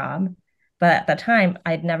on the job. But at the time,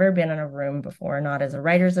 I'd never been in a room before, not as a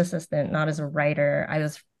writer's assistant, not as a writer. I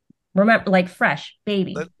was, remember, like fresh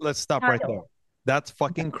baby. Let's stop right there. That's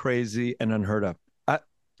fucking crazy and unheard of.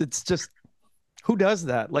 It's just, who does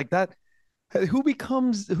that? Like that, who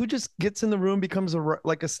just gets in the room, becomes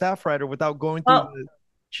like a staff writer without going through Well, the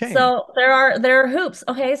chain? so there are hoops.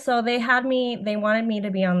 Okay, so they wanted me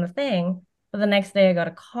to be on the thing, but the next day I got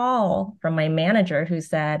a call from my manager who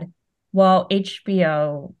said, "Well,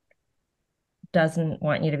 HBO doesn't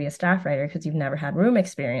want you to be a staff writer because you've never had room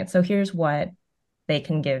experience. So here's what they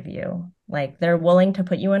can give you. Like they're willing to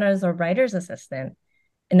put you in as a writer's assistant.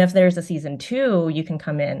 And if there's a season two, you can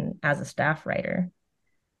come in as a staff writer."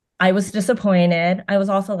 I was disappointed. I was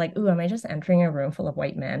also like, ooh, am I just entering a room full of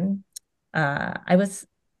white men? I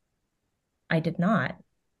did not.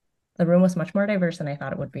 The room was much more diverse than I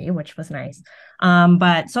thought it would be, which was nice.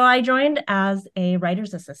 But so I joined as a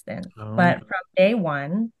writer's assistant. Oh, But from day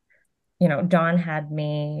one, Dawn had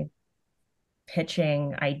me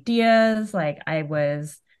pitching ideas. Like I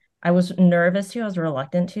was nervous to, I was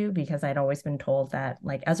reluctant to, because I'd always been told that,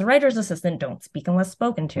 like, as a writer's assistant, don't speak unless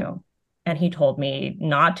spoken to. And he told me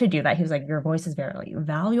not to do that. He was like, your voice is very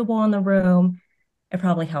valuable in the room. It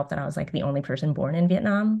probably helped that I was like the only person born in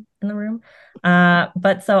Vietnam in the room.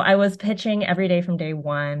 But so I was pitching every day from day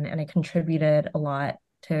one, and I contributed a lot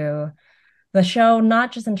to the show,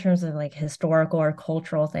 not just in terms of like historical or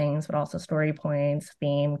cultural things, but also story points,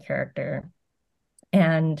 theme, character.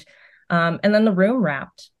 And then the room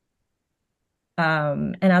wrapped.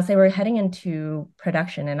 And as they were heading into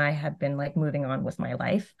production and I had been like moving on with my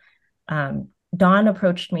life, Don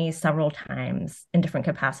approached me several times in different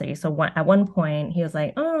capacities. So at one point he was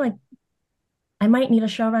like, oh, like I might need a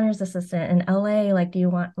showrunner's assistant in LA. Like, do you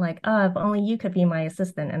want like, if only you could be my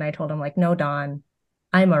assistant? And I told him like, no, Don,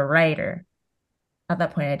 I'm a writer. At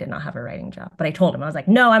that point, I did not have a writing job, but I told him, I was like,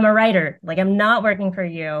 no, I'm a writer. Like, I'm not working for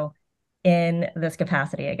you in this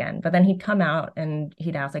capacity again. But then he'd come out and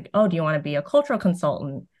he'd ask, like, oh, do you want to be a cultural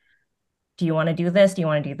consultant? Do you want to do this? Do you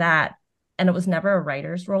want to do that? And it was never a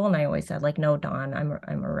writer's role. And I always said, like, no, Don,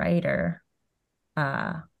 I'm a writer.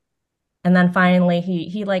 Uh, and then finally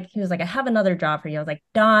he was like, I have another job for you. I was like,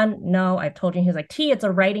 Don, no, I've told you. He was like, T, it's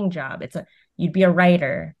a writing job. You'd be a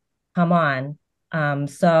writer. Come on.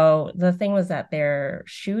 So the thing was that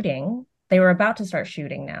they were about to start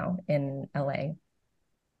shooting now in LA.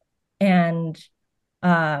 And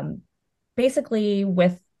um, basically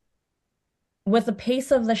with the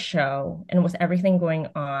pace of the show and with everything going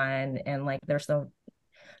on, and like there's the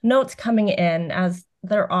notes coming in as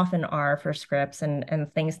there often are for scripts, and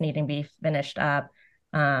things needing to be finished up.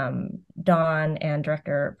 Dawn and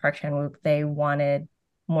director Park Chan-wook, they wanted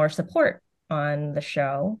more support on the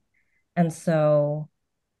show. And so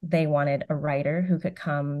they wanted a writer who could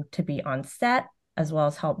come to be on set as well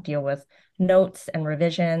as help deal with notes and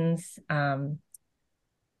revisions.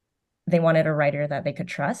 They wanted a writer that they could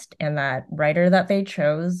trust, and that writer that they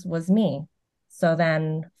chose was me. So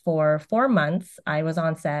then for 4 months, I was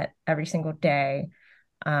on set every single day,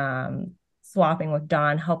 swapping with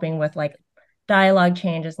Dawn, helping with like dialogue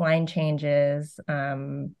changes, line changes,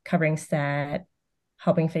 covering set,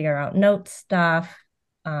 helping figure out note stuff.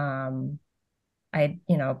 I,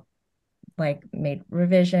 like made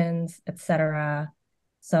revisions, etc.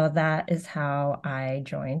 So that is how I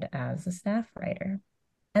joined as a staff writer.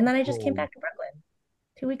 And then I just came oh, back to Brooklyn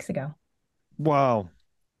 2 weeks ago. wow.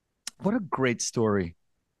 What a great story.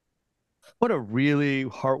 What a really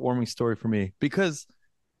heartwarming story for me because,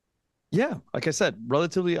 yeah, like I said,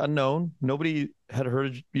 relatively unknown. Nobody had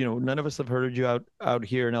heard, none of us have heard you out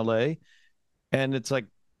here in LA, and it's like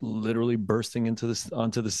literally bursting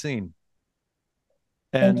onto the scene.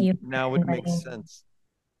 Thank And you for now it makes inviting me sense.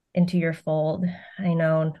 into your fold. I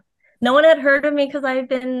know no one had heard of me because I've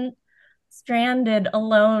been stranded,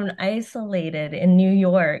 alone, isolated in New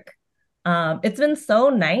York. It's been so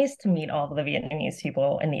nice to meet all of the Vietnamese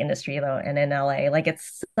people in the industry, though, and in LA. Like,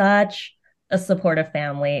 it's such a supportive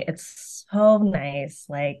family. It's so nice.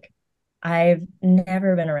 Like, I've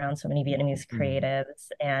never been around so many Vietnamese Mm. creatives,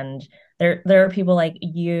 and there are people like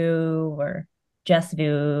you or Jess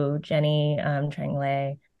Vu, Jenny Trang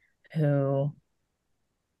Le, who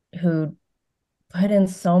who put in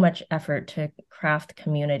so much effort to craft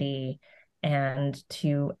community and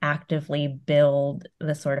to actively build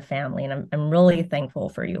this sort of family. And I'm really thankful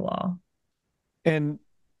for you all. And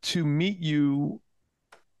to meet you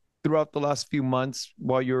throughout the last few months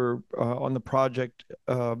while you're on the project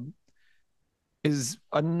is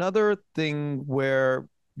another thing where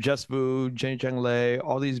Jess Vu, Jenny Chang Lei,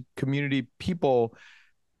 all these community people,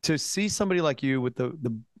 to see somebody like you with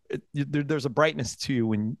there's a brightness to you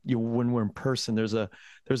when we're in person. There's a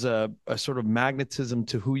sort of magnetism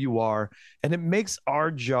to who you are, and it makes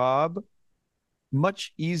our job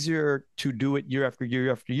much easier to do it year after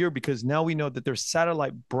year after year, because now we know that there's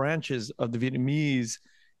satellite branches of the Vietnamese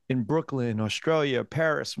in Brooklyn, Australia,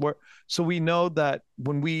 Paris, where so we know that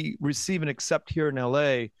when we receive and accept here in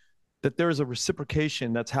LA, that there's a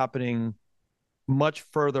reciprocation that's happening much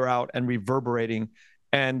further out and reverberating.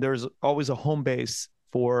 And there's always a home base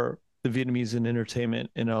for the Vietnamese in entertainment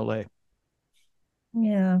in LA.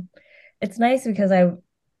 Yeah. It's nice because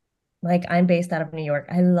I'm based out of New York.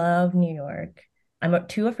 I love New York. I'm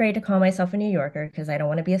too afraid to call myself a New Yorker because I don't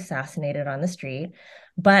want to be assassinated on the street.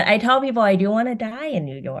 But I tell people I do want to die in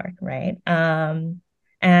New York, right?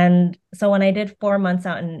 And so when I did 4 months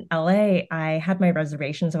out in LA, I had my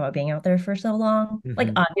reservations about being out there for so long. Like,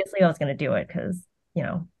 Mm-hmm. obviously, I was going to do it because,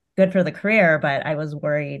 good for the career, but I was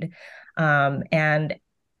worried. And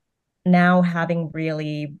now having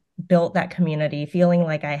really built that community, feeling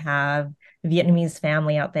like I have Vietnamese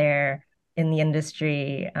family out there in the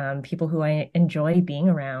industry, people who I enjoy being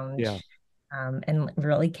around, Yeah. and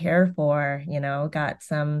really care for, got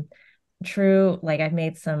some true, like I've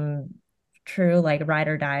made some true like ride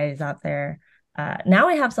or dies out there. Now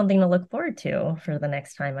I have something to look forward to for the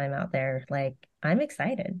next time I'm out there. Like I'm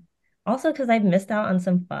excited. Also, because I've missed out on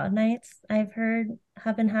some pho nights I've heard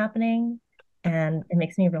have been happening, and it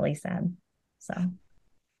makes me really sad. So,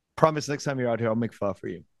 Promise next time you're out here, I'll make pho for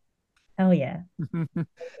you. hell yeah.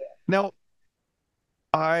 Now,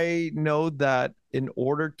 I know that in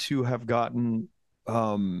order to have gotten,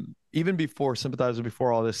 even before Sympathizer,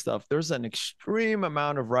 before all this stuff, there's an extreme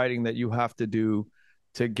amount of writing that you have to do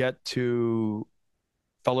to get to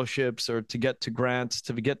fellowships or to get to grants,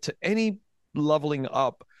 to get to any leveling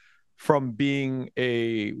up from being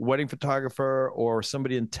a wedding photographer or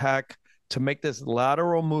somebody in tech to make this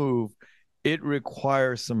lateral move. It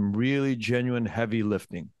requires some really genuine heavy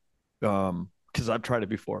lifting. Because I've tried it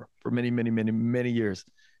before for many, many, many, many years,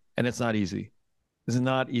 and it's not easy. It's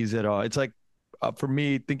not easy at all. It's like for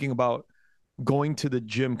me thinking about going to the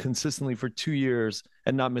gym consistently for 2 years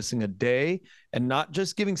and not missing a day, and not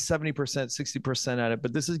just giving 70%, 60% at it,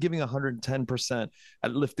 but this is giving 110%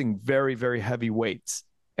 at lifting very, very heavy weights,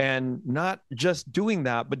 and not just doing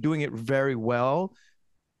that, but doing it very well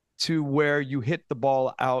to where you hit the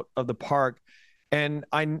ball out of the park. And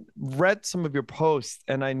I read some of your posts,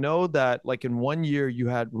 and I know that like in 1 year you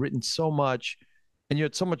had written so much and you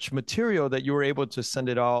had so much material that you were able to send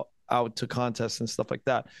it all out to contests and stuff like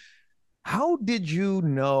that. How did you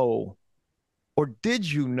know, or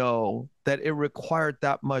did you know that it required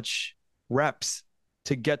that much reps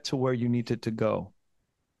to get to where you needed to go?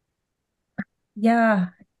 Yeah.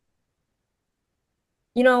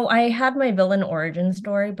 I had my villain origin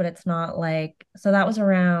story, but it's not like, so that was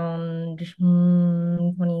around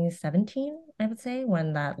 2017, I would say,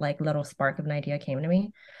 when that like little spark of an idea came to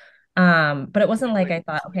me. But it wasn't like Wait, I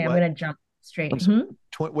thought, okay, I'm what? gonna jump I'm straight. sorry.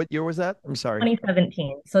 What year was that? I'm sorry.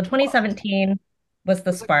 2017. So Wow. 2017 was It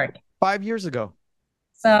the was like spark. 5 years ago.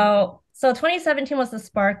 So 2017 was the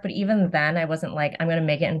spark, but even then I wasn't like, I'm gonna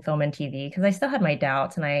make it in film and TV because I still had my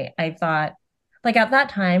doubts. And I thought, like at that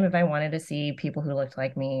time, if I wanted to see people who looked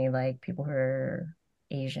like me, like people who are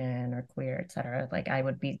Asian or queer, etc., like I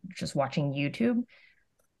would be just watching YouTube.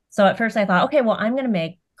 So at first I thought, okay, well, I'm gonna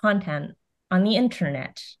make content on the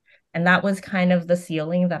internet. And that was kind of the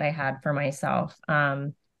ceiling that I had for myself.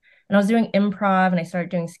 And I was doing improv and I started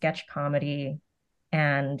doing sketch comedy.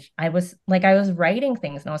 And I was writing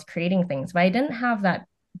things and I was creating things, but I didn't have that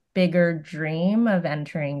bigger dream of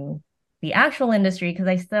entering the actual industry because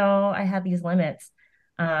I had these limits.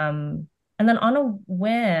 And then on a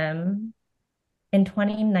whim in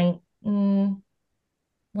 2019,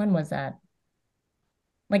 when was that?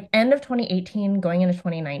 Like end of 2018, going into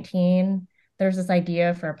 2019, there's this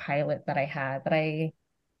idea for a pilot that I had that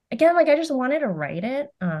again, like I just wanted to write it.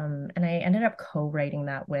 And I ended up co-writing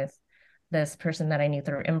that with this person that I knew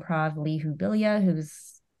through improv, Lee Hubilia,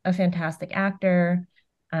 who's a fantastic actor,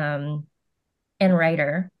 um, and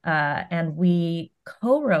writer. And we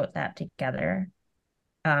co-wrote that together.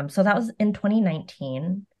 So that was in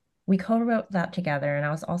 2019. We co-wrote that together, and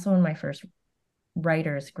I was also in my first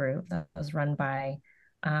writers group that was run by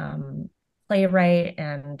um, playwright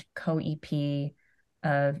and co-EP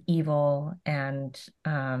of Evil and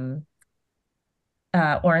Oren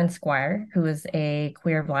Squire, who is a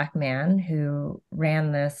queer Black man who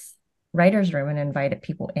ran this writer's room and invited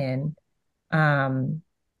people in. Um,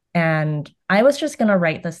 and I was just going to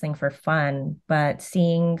write this thing for fun, but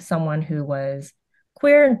seeing someone who was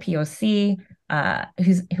queer and POC,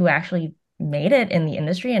 who actually made it in the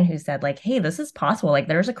industry and who said like, hey, this is possible. Like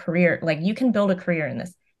there's a career, like you can build a career in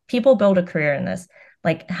this. People build a career in this.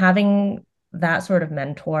 Like having that sort of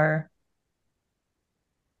mentor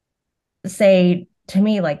say to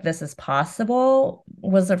me like this is possible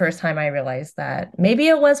was the first time I realized that maybe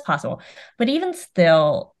it was possible. But even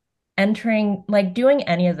still, entering like doing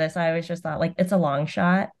any of this, I always just thought like it's a long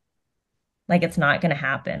shot, like it's not going to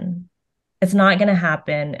happen. It's not going to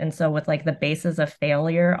happen. And so with like the basis of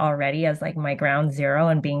failure already as like my ground zero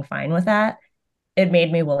and being fine with that, it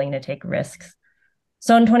made me willing to take risks.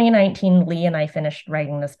 So in 2019, Lee and I finished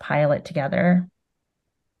writing this pilot together.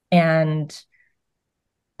 And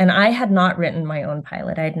I had not written my own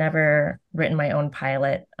pilot. I had never written my own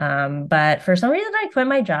pilot. But for some reason, I quit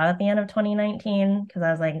my job at the end of 2019 because I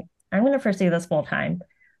was like, I'm going to pursue this full time,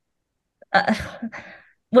 uh,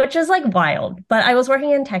 which is like wild. But I was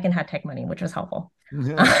working in tech and had tech money, which was helpful.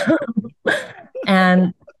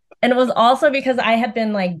 and and it was also because I had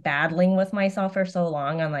been like battling with myself for so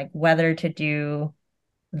long on like the whether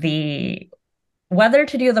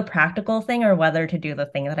to do the practical thing or whether to do the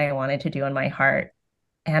thing that I wanted to do in my heart.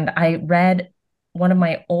 And I read one of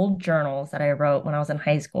my old journals that I wrote when I was in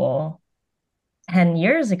high school 10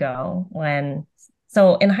 years ago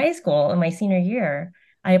so in high school, in my senior year,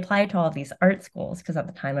 I applied to all of these art schools because at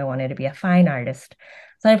the time I wanted to be a fine artist.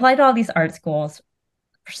 So I applied to all these art schools.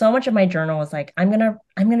 So much of my journal was like, I'm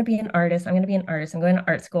gonna be an artist. I'm gonna be an artist. I'm going to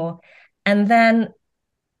art school. And then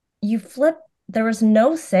you flip, there was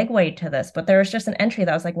no segue to this, but there was just an entry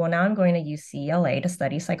that was like, well, now I'm going to UCLA to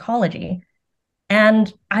study psychology.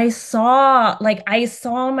 And I saw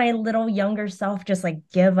my little younger self just like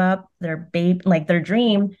give up their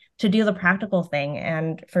dream to do the practical thing.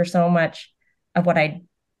 And for so much of what I'd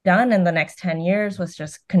done in the next 10 years was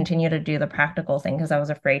just continue to do the practical thing because I was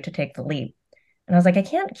afraid to take the leap. And I was like, I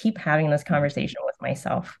can't keep having this conversation with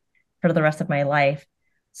myself for the rest of my life.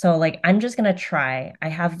 So like I'm just gonna try. I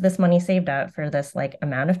have this money saved up for this like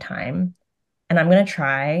amount of time. And I'm going to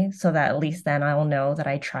try so that at least then I'll know that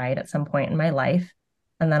I tried at some point in my life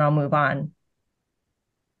and then I'll move on.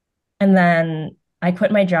 And then I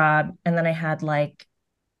quit my job and then I had like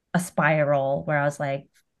a spiral where I was like,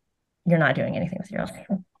 you're not doing anything with your life.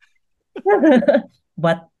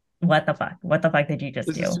 what what the fuck? What the fuck did you just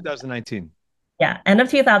This is do? 2019. Yeah, end of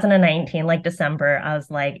 2019, like December, I was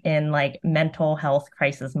like in like mental health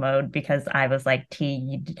crisis mode because I was like,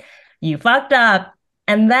 T, you fucked up.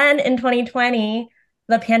 And then in 2020,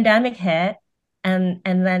 the pandemic hit, and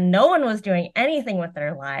then no one was doing anything with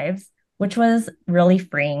their lives, which was really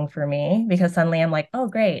freeing for me because suddenly I'm like, oh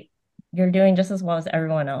great, you're doing just as well as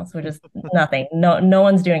everyone else, which is nothing. No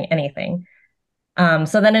one's doing anything.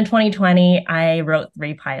 So then in 2020, I wrote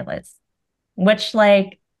three pilots, which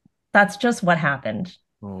like that's just what happened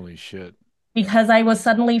Holy shit. because I was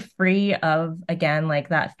suddenly free of, again, like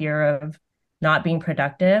that fear of not being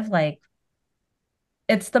productive. Like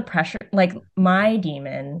it's the pressure, like my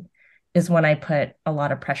demon is when I put a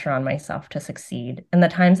lot of pressure on myself to succeed. And the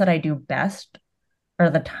times that I do best are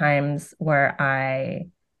the times where I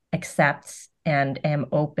accept and am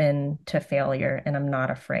open to failure and I'm not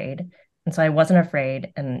afraid. And so I wasn't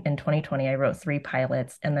afraid. And in 2020, I wrote three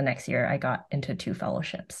pilots. And the next year, I got into two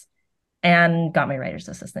fellowships and got my writer's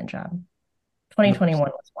assistant job. The 2021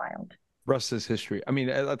 was wild. rest is history. I mean,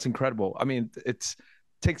 that's incredible. I mean, it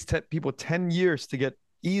takes people 10 years to get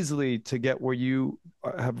easily to get where you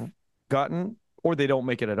have gotten, or they don't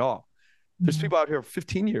make it at all. There's people out here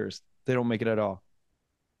 15 years, they don't make it at all.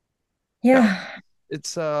 That Yeah.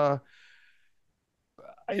 it's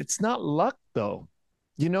it's not luck though.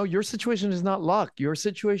 You know, your situation is not luck. Your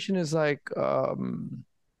situation is like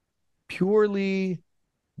purely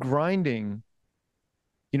grinding.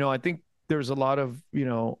 You know, I think there's a lot of,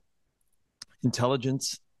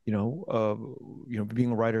 intelligence,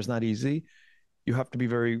 being a writer is not easy. You have to be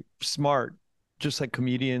very smart, just like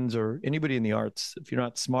comedians or anybody in the arts. If you're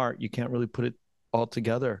not smart, you can't really put it all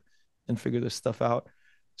together and figure this stuff out.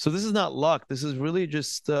 So this is not luck. This is really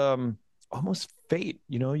just almost fate.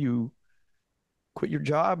 You know, you quit your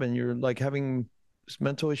job and you're like having this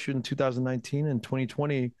mental issue in 2019 and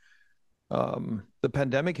 2020. The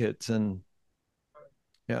pandemic hits and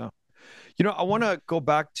yeah. I want to go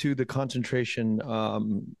back to the concentration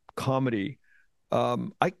comedy.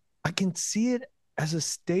 I can see it as a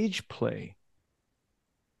stage play.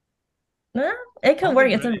 Yeah, it could Have it work.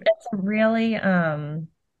 right. It's a really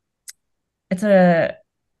it's a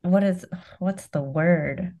what is what's the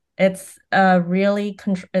word? It's a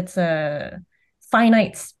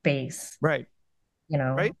finite space, Right. you Right.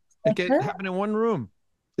 know. It It can could, happen in one room.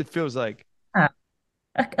 It feels like. yeah.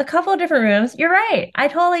 A couple of different rooms. You're right. I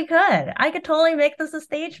totally could. I could totally make this a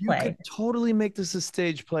stage You could play. totally make this a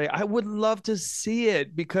stage play. I would love to see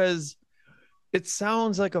it because it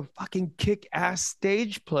sounds like a fucking kick-ass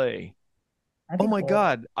stage play. That'd Oh be my cool.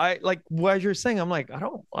 God. I like what you're saying. I'm like, I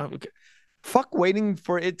don't fuck waiting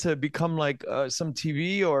for it to become like some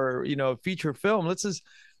TV or feature film.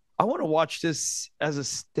 I want to watch this as a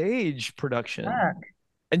stage production, Yeah.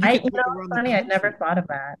 and you could take it It's around the funny, I'd never country. thought of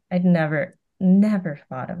that. I'd never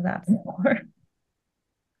thought of that before.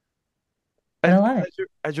 But I love it.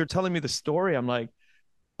 As you're telling me the story, I'm like,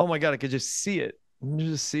 oh my god, I could just see it. I can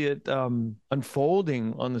just see it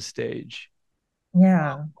unfolding on the stage.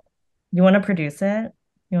 Yeah. You want to produce it?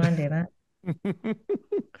 You want to do that?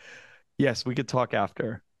 Yes, we could talk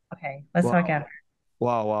after. Okay, let's talk Wow. after.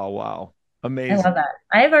 Wow, wow, wow. I Amazing. love that.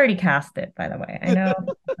 I've already cast it, by the way. I know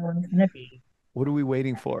the one's gonna be. What are we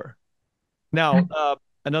waiting for? Now,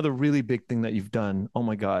 another really big thing that you've done, oh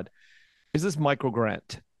my God, is this micro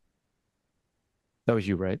grant. That was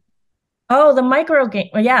you, right? Oh, the micro game.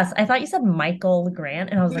 Well, yes, I thought you said Michael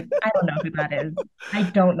Grant, and I was like, I don't know who that is. I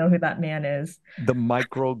don't know who that man is. The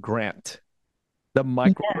micro grant. The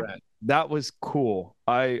micro Yeah. grant. That was cool.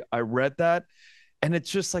 I read that, and it's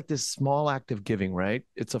just like this small act of giving, right?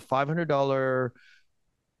 It's a $500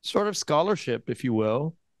 sort of scholarship, if you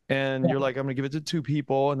will. And Yeah. you're like, I'm gonna give it to two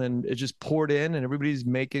people, and then it just poured in, and everybody's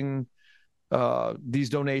making these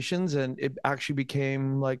donations, and it actually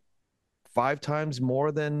became like five times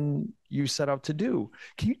more than you set out to do.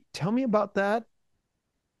 Can you tell me about that?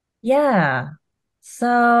 Yeah.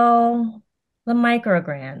 So the micro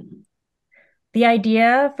grant. The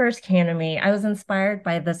idea first came to me. I was inspired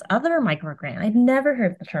by this other micro grant. I'd never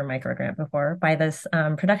heard the term micro grant before, by this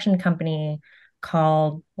production company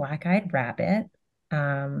called Black Eyed Rabbit.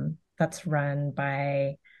 That's run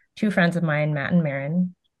by two friends of mine, Matt and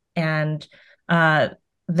Marin. And uh,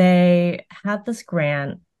 they had this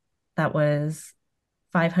grant that was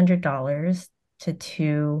 $500 to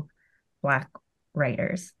two Black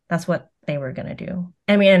writers. That's what they were going to do.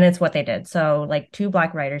 I mean, and it's what they did. So, like, two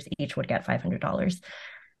Black writers each would get $500.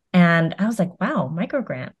 And I was like, wow, micro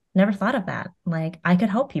grant. Never thought of that. Like, I could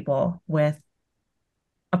help people with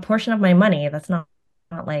a portion of my money that's not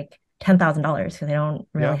like $10,000 because they don't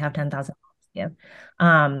really Yeah. have $10,000 to give.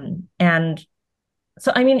 And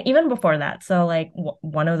so, I mean, even before that, so like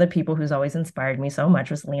one of the people who's always inspired me so much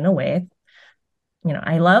was Lena Waithe.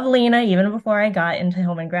 I love Lena even before I got into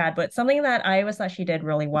Hillman grad, but something that I always thought she did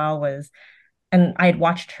really well was, and I'd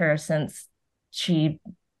watched her since she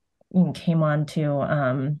came on to,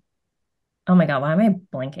 oh my God, why am I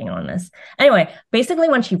blanking on this? Anyway, basically,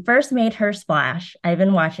 when she first made her splash, I've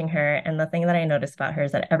been watching her, and the thing that I noticed about her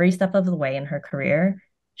is that every step of the way in her career,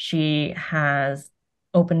 she has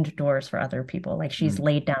opened doors for other people. Like she's Mm.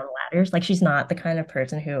 laid down ladders. Like she's not the kind of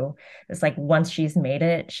person who is like, once she's made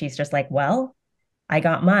it, she's just like, well, I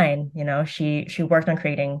got mine. She worked on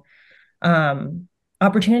creating um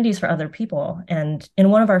opportunities for other people. And in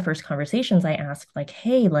one of our first conversations, I asked, like,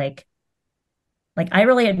 hey, like I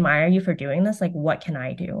really admire you for doing this. Like, what can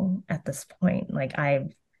I do at this point?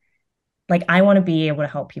 I want to be able to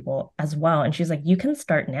help people as well. And she's like, you can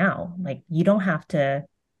start now. Like, you don't have to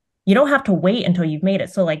wait until you've made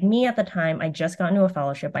it. So like me at the time, I just got into a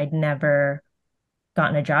fellowship. I'd never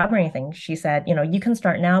gotten a job or anything. She said, you can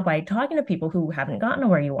start now by talking to people who haven't gotten to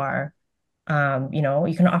where you are.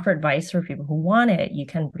 You can offer advice for people who want it. You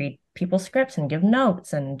can read people's scripts and give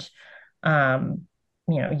notes, and um,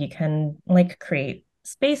 you can like create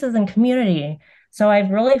spaces and community. So I've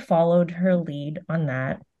really followed her lead on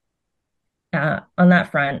that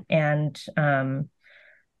front. And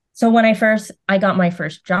so when I got my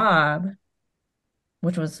first job,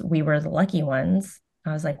 which was We Were the Lucky Ones,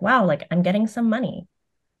 I was like, wow, like I'm getting some money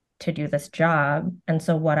to do this job. And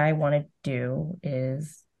so what I want to do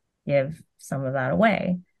is give some of that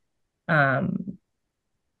away. Um,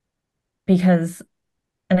 because,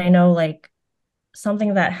 and I know like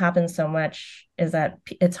something that happens so much is that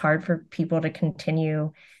it's hard for people to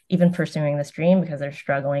continue even pursuing this dream because they're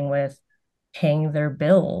struggling with paying their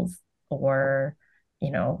bills, or,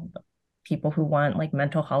 you know, people who want like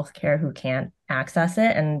mental health care who can't access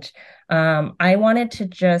it. And I wanted to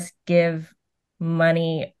just give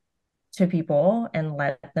money to people and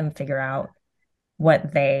let them figure out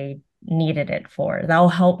what they needed it for. That'll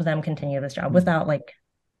help them continue this job Mm. without like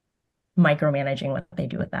micromanaging what they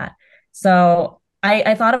do with that. So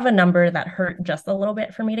I thought of a number that hurt just a little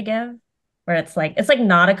bit for me to give, where it's like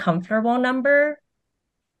not a comfortable number,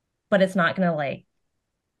 but it's not gonna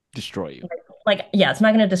Destroy you. like yeah, it's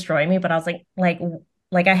not gonna destroy me. But I was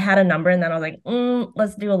like I had a number, and then I was like,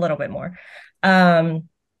 let's do a little bit more. Um,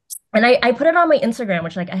 and I put it on my Instagram,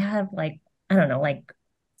 which like I have like, I don't know, like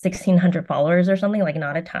 1,600 followers or something, like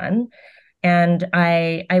not a ton. And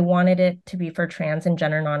I wanted it to be for trans and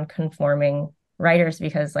gender non-conforming writers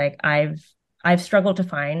because like I've struggled to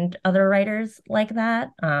find other writers like that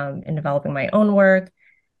in developing my own work.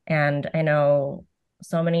 And I know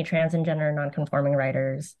so many trans and gender non-conforming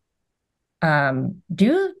writers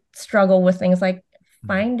do struggle with things like Mhm.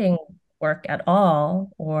 finding work at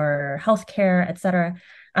all or healthcare, et cetera.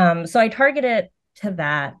 So I targeted to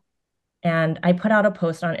that. And I put out a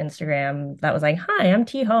post on Instagram that was like, "Hi, I'm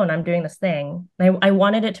T Ho and I'm doing this thing." And I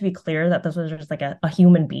wanted it to be clear that this was just like a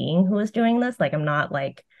human being who was doing this. Like I'm not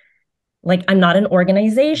like I'm not an Mhm.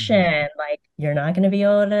 organization. Like you're not going to be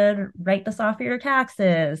able to write this off for your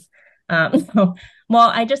taxes. So,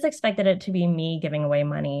 well, I just expected it to be me giving away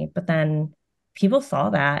money, but then people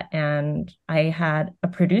saw that, and I had a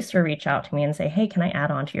producer reach out to me and say, "Hey, can I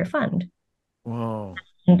add on to your fund?" Whoa.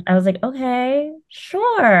 And I was like, "Okay,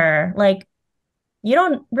 sure." Like you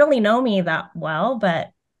don't really know me that well,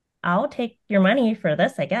 but I'll take your money for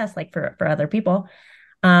this, I guess, like for other people.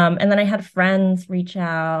 And then I had friends reach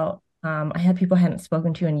out. I had people I hadn't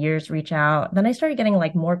spoken to in years reach out. Then I started getting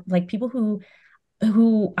like more like people who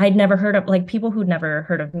I'd never heard of, like people who'd never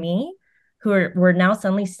heard of me, were now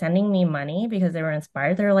suddenly sending me money because they were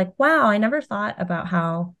inspired. They were like, "Wow, I never thought about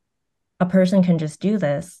how a person can just do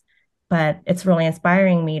this, but it's really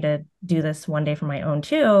inspiring me to do this one day for my own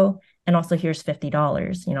too. And also here's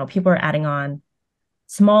 $50." You know, people are adding on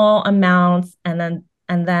small amounts, and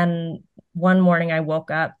then one morning I woke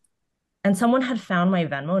up and someone had found my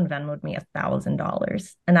Venmo and Venmoed me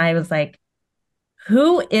 $1,000. And I was like,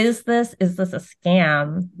 who is this? Is this a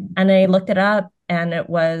scam? And I looked it up and it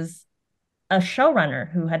was a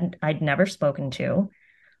showrunner who I'd never spoken to,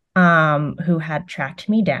 who had tracked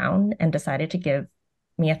me down and decided to give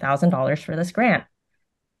me $1,000 for this grant.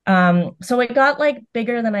 So it got like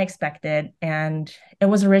bigger than I expected. And it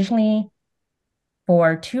was originally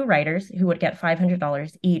for two writers who would get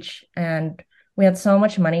 $500 each. And we had so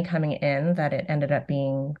much money coming in that it ended up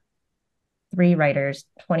being three writers,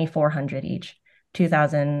 2,400 each,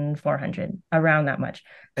 2,400, around that much.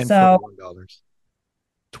 And So, $41.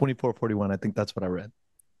 24.41. I think that's what I read.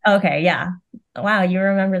 okay, yeah. Wow, you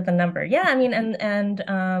remember the number. Yeah, I mean,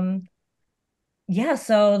 and yeah,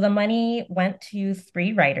 so the money went to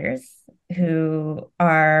three writers who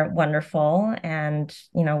are wonderful, and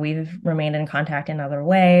we've remained in contact in other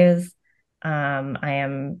ways. And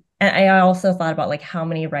I also thought about like how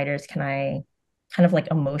many writers can I kind of like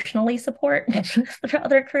emotionally support throughout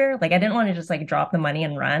their career. Like I didn't want to just like drop the money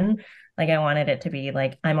and run. Like I wanted it to be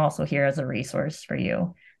like I'm also here as a resource for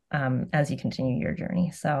you as you continue your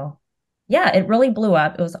journey. So yeah, it really blew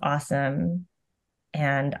up. It was awesome.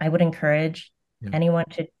 And I would encourage Yeah. anyone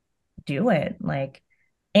to do it. Like,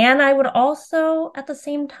 and I would also at the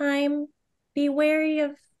same time be wary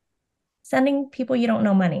of sending people you don't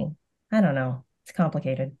know money. I don't know. It's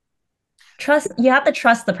complicated. You have to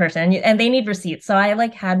trust the person, and they need receipts. So I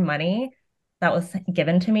like had money that was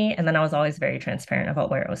given to me, and then I was always very transparent about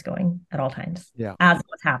where it was going at all times Yeah. as it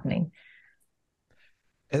was happening.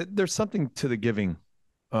 There's something to the giving,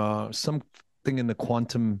 something in the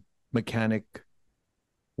quantum mechanic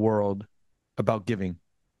world about giving.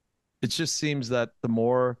 It just seems that the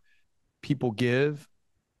more people give,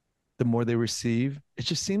 the more they receive. It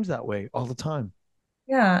just seems that way all the time.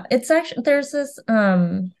 Yeah, it's actually there's this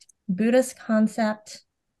Buddhist concept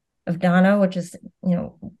of dana, which is,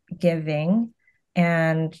 giving.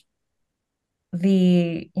 And I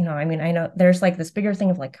mean, I know there's like this bigger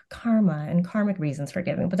thing of like karma and karmic reasons for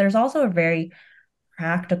giving, but there's also a very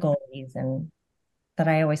practical reason that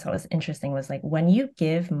I always thought was interesting was like when you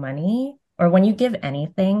give money or when you give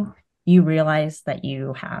anything, you realize that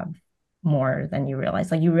you have more than you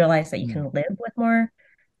realize. Like you realize that you Mm. can live with more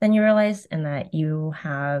than you realize and that you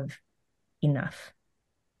have enough.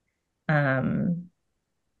 Um,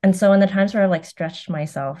 and so in the times where I've like stretched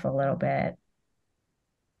myself a little bit,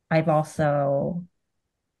 I've also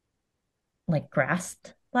like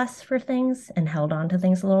grasped less for things and held on to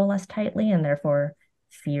things a little less tightly and therefore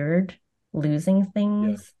feared losing Yeah.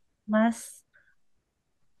 things less.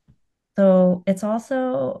 So it's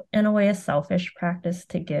also in a way a selfish practice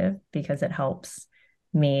to give because it helps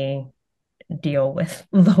me deal with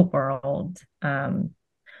the world.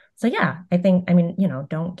 So yeah, I mean,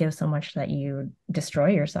 don't give so much that you destroy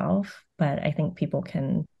yourself, but I think people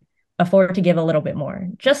can afford to give a little bit more.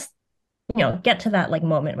 Just, get to that like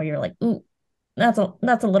moment where you're like, ooh, that's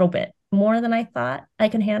a little bit more than I thought I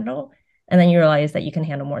can handle. And then you realize that you can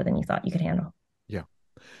handle more than you thought you could handle. Yeah.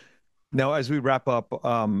 Now, as we wrap up,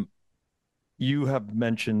 you have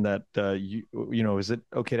mentioned that is it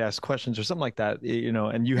okay to ask questions or something like that?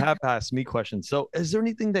 And you have asked me questions. So, is there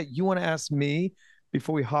anything that you want to ask me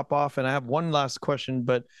before we hop off? And I have one last question,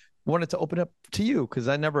 but wanted to open up to you because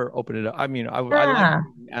I never opened it up. I mean, I like Yeah.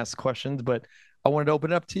 ask questions, but I wanted to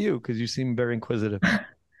open it up to you because you seem very inquisitive.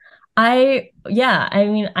 Yeah, I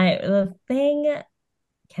mean, the thing,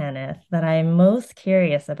 Kenneth, that I'm most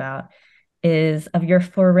curious about is of your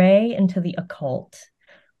foray into the occult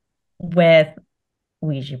with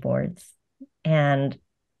Ouija boards and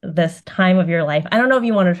this time of your life. I don't know if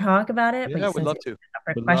you want to talk about it, but Yeah, would since love you to.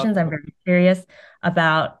 have Would love questions, I'm to. very curious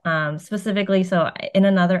about specifically. So, in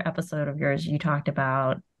another episode of yours, you talked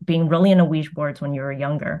about being really into Ouija boards when you were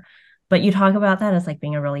younger, but you talk about that as like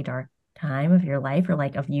being a really dark time of your life, or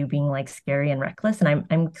like of you being like scary and reckless. And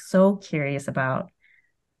I'm so curious about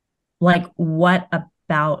like what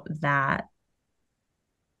about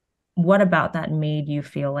that made you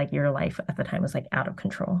feel like your life at the time was like out of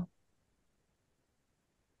control?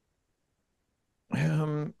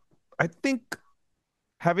 Um, I think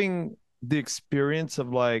having the experience of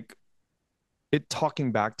like it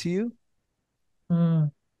talking back to you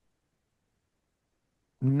Mm,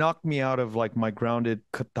 knocked me out of like my grounded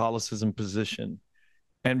Catholicism position.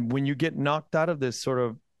 And when you get knocked out of this sort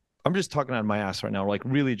of, I'm just talking out of my ass right now, like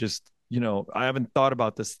really just, I haven't thought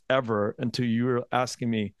about this ever until you were asking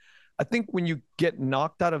me. I think when you get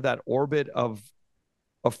knocked out of that orbit of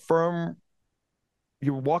a firm,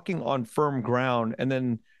 you're walking on firm ground, and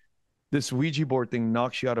then this Ouija board thing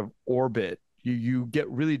knocks you out of orbit. You get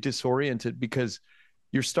really disoriented because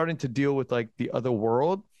you're starting to deal with like the other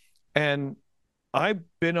world. And I've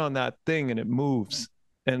been on that thing and it moves.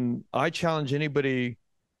 And I challenge anybody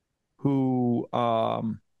who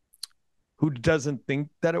who doesn't think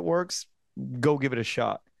that it works, go give it a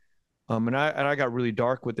shot. And I got really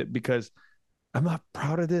dark with it because I'm not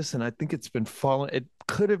proud of this, and I think it's been following.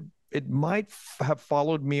 It might have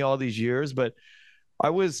followed me all these years, but I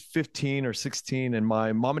was 15 or 16, and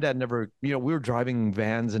my mom and dad never, we were driving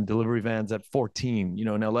vans and delivery vans at 14,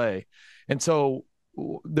 in LA. And so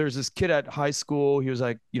there's this kid at high school. He was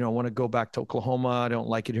like, I want to go back to Oklahoma. I don't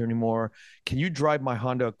like it here anymore. Can you drive my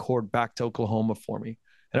Honda Accord back to Oklahoma for me?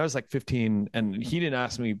 And I was like 15, and he didn't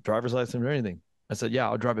ask me driver's license or anything. I said, yeah,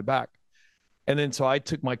 I'll drive it back. And then so I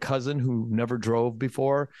took my cousin who never drove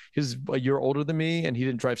before. He's a year older than me and he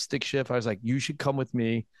didn't drive stick shift. I was like, you should come with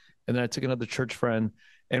me. And then I took another church friend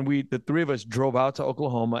and the three of us drove out to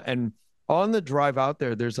Oklahoma. And on the drive out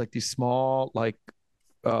there, there's like these small, like,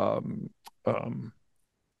 um, um,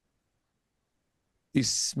 these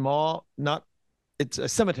small, not, it's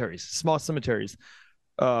cemeteries, small cemeteries,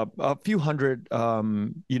 a few hundred,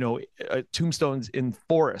 tombstones in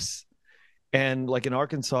forests. And like in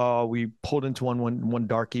Arkansas, we pulled into one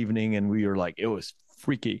dark evening, and we were like, it was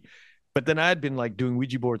freaky. But then I had been like doing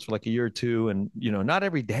Ouija boards for like a year or two, and not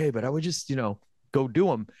every day, but I would just go do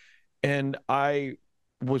them. And I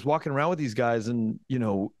was walking around with these guys, and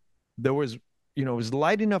there was it was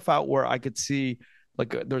light enough out where I could see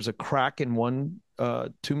like there's a crack in one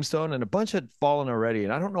tombstone, and a bunch had fallen already.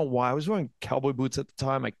 And I don't know why. I was wearing cowboy boots at the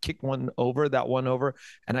time. I kicked that one over,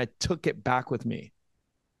 and I took it back with me,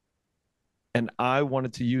 and I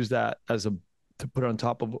wanted to use that to put on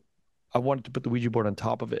top of. I wanted to put the Ouija board on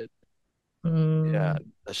top of it. Yeah, mm,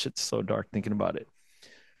 that shit's so dark thinking about it.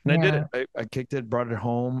 And I did it. yeah. I kicked it, brought it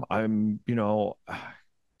home. When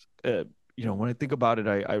I think about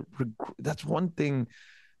it, that's one thing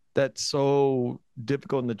that's so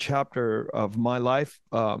difficult in the chapter of my life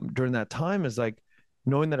during that time is like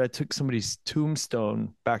knowing that I took somebody's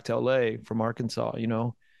tombstone back to LA from Arkansas,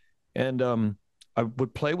 and I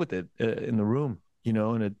would play with it in the room,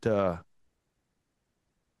 and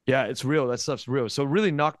yeah, it's real. That stuff's real. So it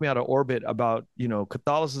really knocked me out of orbit about,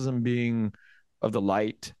 Catholicism being of the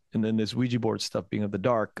light and then this Ouija board stuff being of the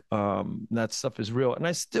dark. That stuff is real. And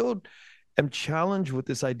I still am challenged with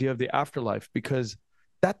this idea of the afterlife because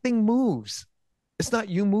that thing moves. It's not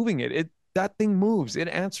you moving it. That thing moves. It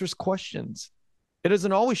answers questions. It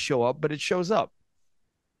doesn't always show up, but it shows up.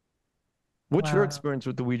 What's your Wow. experience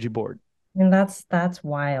with the Ouija board? And that's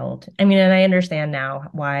wild. I mean, and I understand now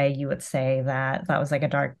why you would say that that was like a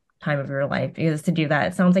dark time of your life because to do that,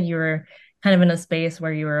 it sounds like you were kind of in a space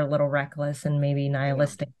where you were a little reckless and maybe Yeah.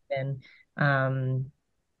 nihilistic um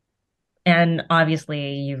and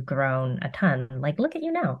obviously you've grown a ton. Like look at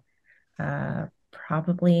you now.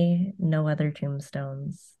 Probably no other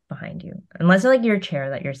tombstones behind you. Unless like your chair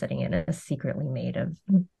that you're sitting in is secretly made of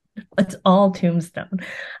it's all tombstone.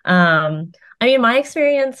 I mean, my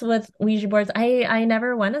experience with Ouija boards, I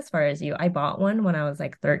never went as far as you. I bought one when I was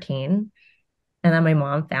like 13, and then my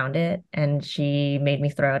mom found it and she made me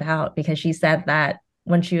throw it out because she said that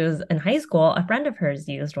when she was in high school, a friend of hers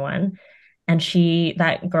used one, and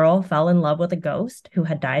that girl fell in love with a ghost who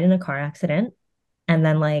had died in a car accident. And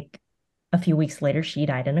then like a few weeks later, she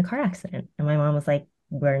died in a car accident. And my mom was like,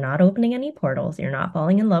 "We're not opening any portals. You're not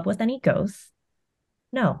falling in love with any ghosts.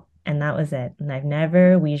 No." And that was it. And I've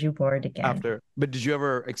never Ouija board again. after. But did you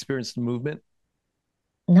ever experience the movement?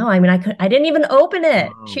 No, I mean I didn't even open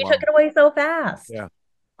it. Oh, She took wow. it away so fast. Yeah.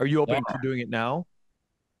 Are you Yeah. open to doing it now?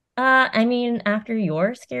 I mean, after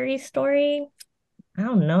your scary story, I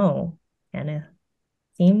don't know. Kind of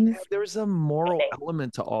Yeah, seems there's a moral frightening.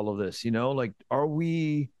 element to all of this, you know? Like,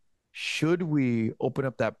 should we open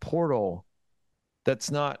up that portal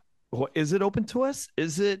that's not, what is it open to us?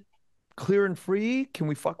 Is it clear and free? Can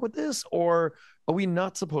we fuck with this? Or are we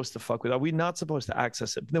not supposed to fuck with it? Are we not supposed to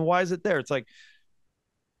access it? But then why is it there? It's like,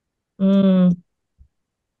 Mm,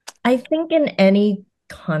 I think in any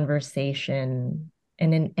conversation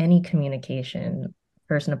and in any communication,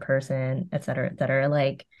 person to person, et cetera,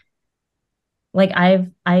 like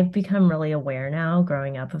I've become really aware now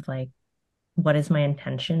growing up of like what is my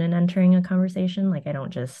intention in entering a conversation? Like I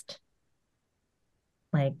don't just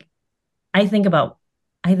like I think about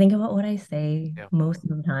I think about what I say yeah, most of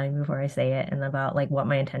the time before I say it and about like what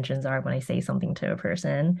my intentions are when I say something to a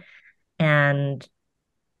person. And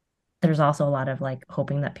there's also a lot of like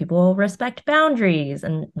hoping that people will respect boundaries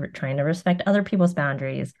and trying to respect other people's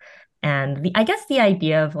boundaries. And I guess the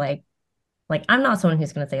idea of like I'm not someone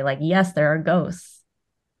who's going to say like yes, there are ghosts,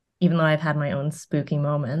 even though I've had my own spooky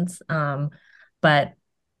moments. But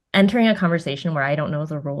entering a conversation where I don't know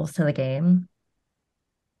the rules to the game,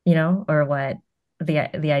 or what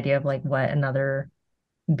the idea of like what another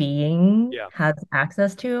being yeah, has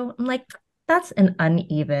access to, I'm like, that's an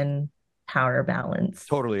uneven power balance.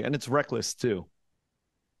 totally. And it's reckless too.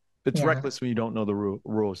 It's Yeah. reckless when you don't know the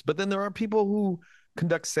rules. But then there are people who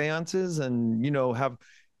conduct seances and, have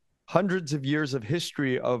hundreds of years of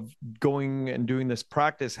history of going and doing this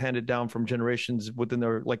practice handed down from generations within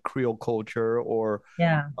their like Creole culture or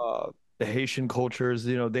Yeah. the Haitian cultures.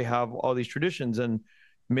 They have all these traditions, and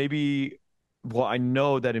maybe, well, I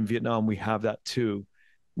know that in Vietnam we have that too.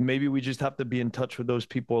 Maybe we just have to be in touch with those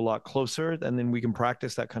people a lot closer, and then we can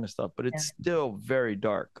practice that kind of stuff. But it's Yeah. still very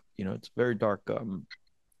dark. It's very dark realm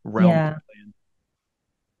to Yeah. play in.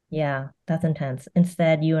 Yeah. That's intense.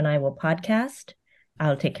 Instead, you and I will podcast.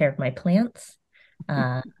 I'll take care of my plants.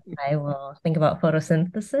 Uh, I will think about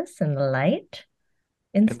photosynthesis and the light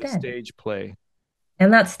And the instead. stage play.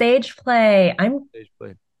 And that stage play, I'm Stage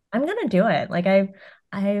play. I'm gonna do it. Like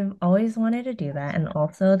I've always wanted to do that. And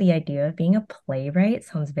also the idea of being a playwright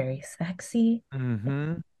sounds very sexy,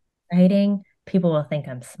 Mm-hmm. exciting. People will think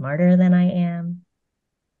I'm smarter than I am.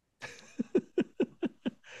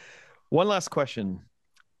 One last question.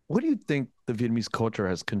 What do you think the Vietnamese culture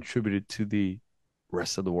has contributed to the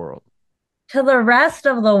rest of the world? To the rest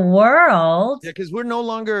of the world. Yeah, because we're no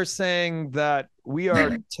longer saying that we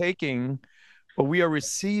are taking or we are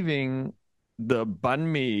receiving the banh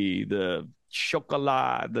mi, the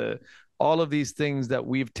chocolat, the all of these things that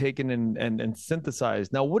we've taken and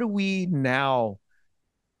synthesized. Now, what are we now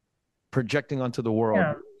projecting onto the world? Yeah.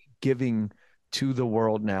 What are we giving to the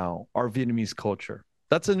world now? Our Vietnamese culture.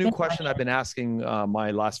 That's a new Good question I've question. been asking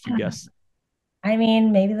my last few guests. I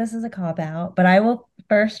mean, maybe this is a cop out, but I will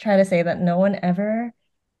first try to say that no one ever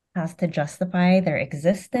has to justify their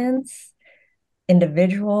existence,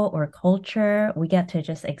 individual or culture. We get to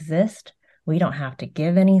just exist. We don't have to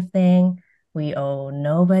give anything. We owe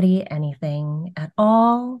nobody anything at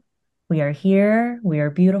all. We are here. We are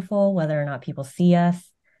beautiful, whether or not people see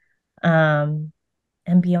us. Um,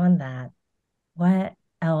 and beyond that, what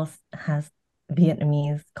else has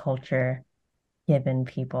Vietnamese culture given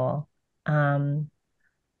people? Um,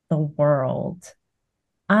 the world.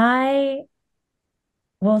 I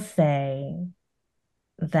will say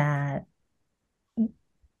that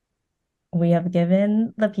we have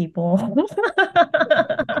given the people.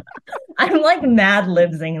 I'm like mad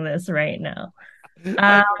libsing this right now.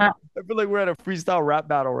 I Uh, know. I feel like we're at a freestyle rap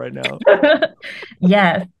battle right now.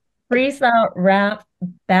 yes, freestyle rap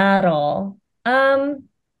battle.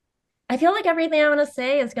 I feel like everything I'm gonna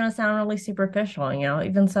say is gonna sound really superficial,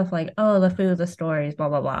 even stuff like, oh, the food, the stories, blah,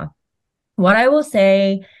 blah, blah. What I will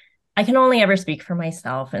say, I can only ever speak for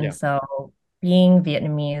myself. And Yeah. so being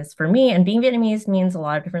Vietnamese for me, and being Vietnamese means a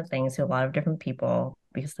lot of different things to a lot of different people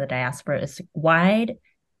because the diaspora is wide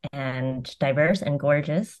and diverse and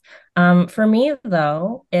gorgeous. For me,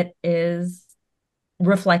 though, it is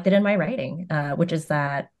reflected in my writing, which is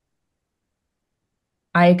that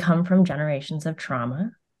I come from generations of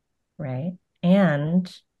trauma, right?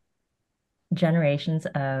 And generations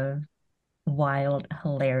of wild,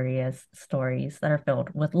 hilarious stories that are filled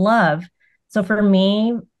with love. So for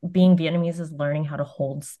me, being Vietnamese is learning how to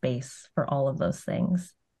hold space for all of those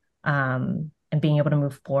things, and being able to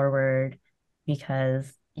move forward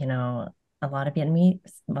because, a lot of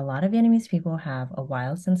Vietnamese people have a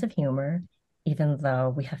wild sense of humor. even though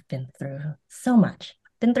we have been through so much,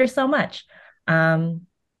 been through so much. Um,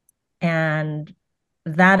 and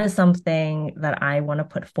that is something that I want to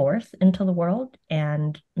put forth into the world,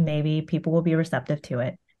 and maybe people will be receptive to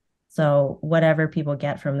it. So whatever people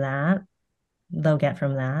get from that, they'll get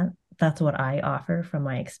from that. That's what I offer from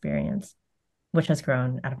my experience, which has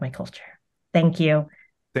grown out of my culture. Thank you.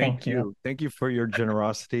 Thank Thank you. you. Thank you for your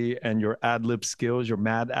generosity and your ad lib skills, your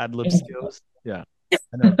mad ad lib skills. Yeah. I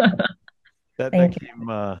know. That Thank you.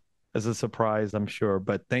 came as a surprise, I'm sure.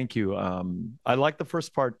 But thank you. I like the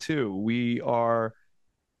first part too. We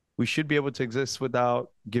should be able to exist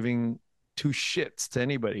without giving two shits to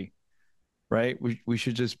anybody, right? We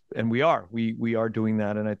should just, and we are doing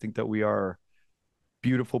that, and I think that we are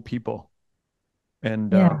beautiful people,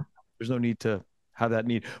 and Yeah. there's no need to have that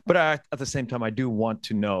need. But at the same time, I do want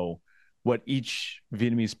to know what each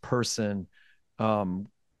Vietnamese person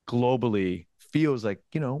globally feels like.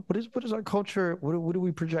 What is our culture? What are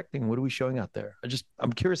we projecting? What are we showing out there?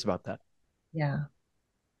 I'm curious about that. Yeah.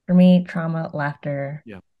 For me, trauma, laughter,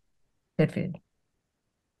 Yeah. good food.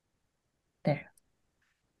 There.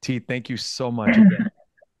 T, thank you so much again.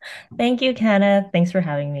 Thank you, Kenneth. Thanks for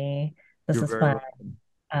having me. This You're is very fun.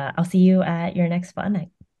 welcome. I'll see you at your next fun night.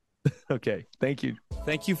 Okay. Thank you.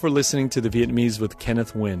 Thank you for listening to The Vietnamese with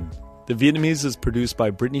Kenneth Nguyen. The Vietnamese is produced by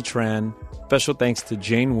Brittany Tran. Special thanks to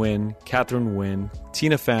Jane Nguyen, Catherine Nguyen,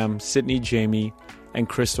 Tina Pham, Sydney Jamie, and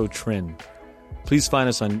Christo Trin. Please find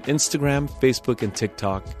us on Instagram, Facebook, and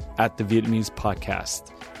TikTok at The Vietnamese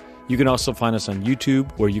Podcast. You can also find us on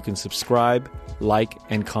YouTube, where you can subscribe, like,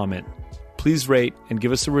 and comment. Please rate and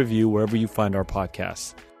give us a review wherever you find our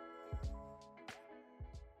podcasts.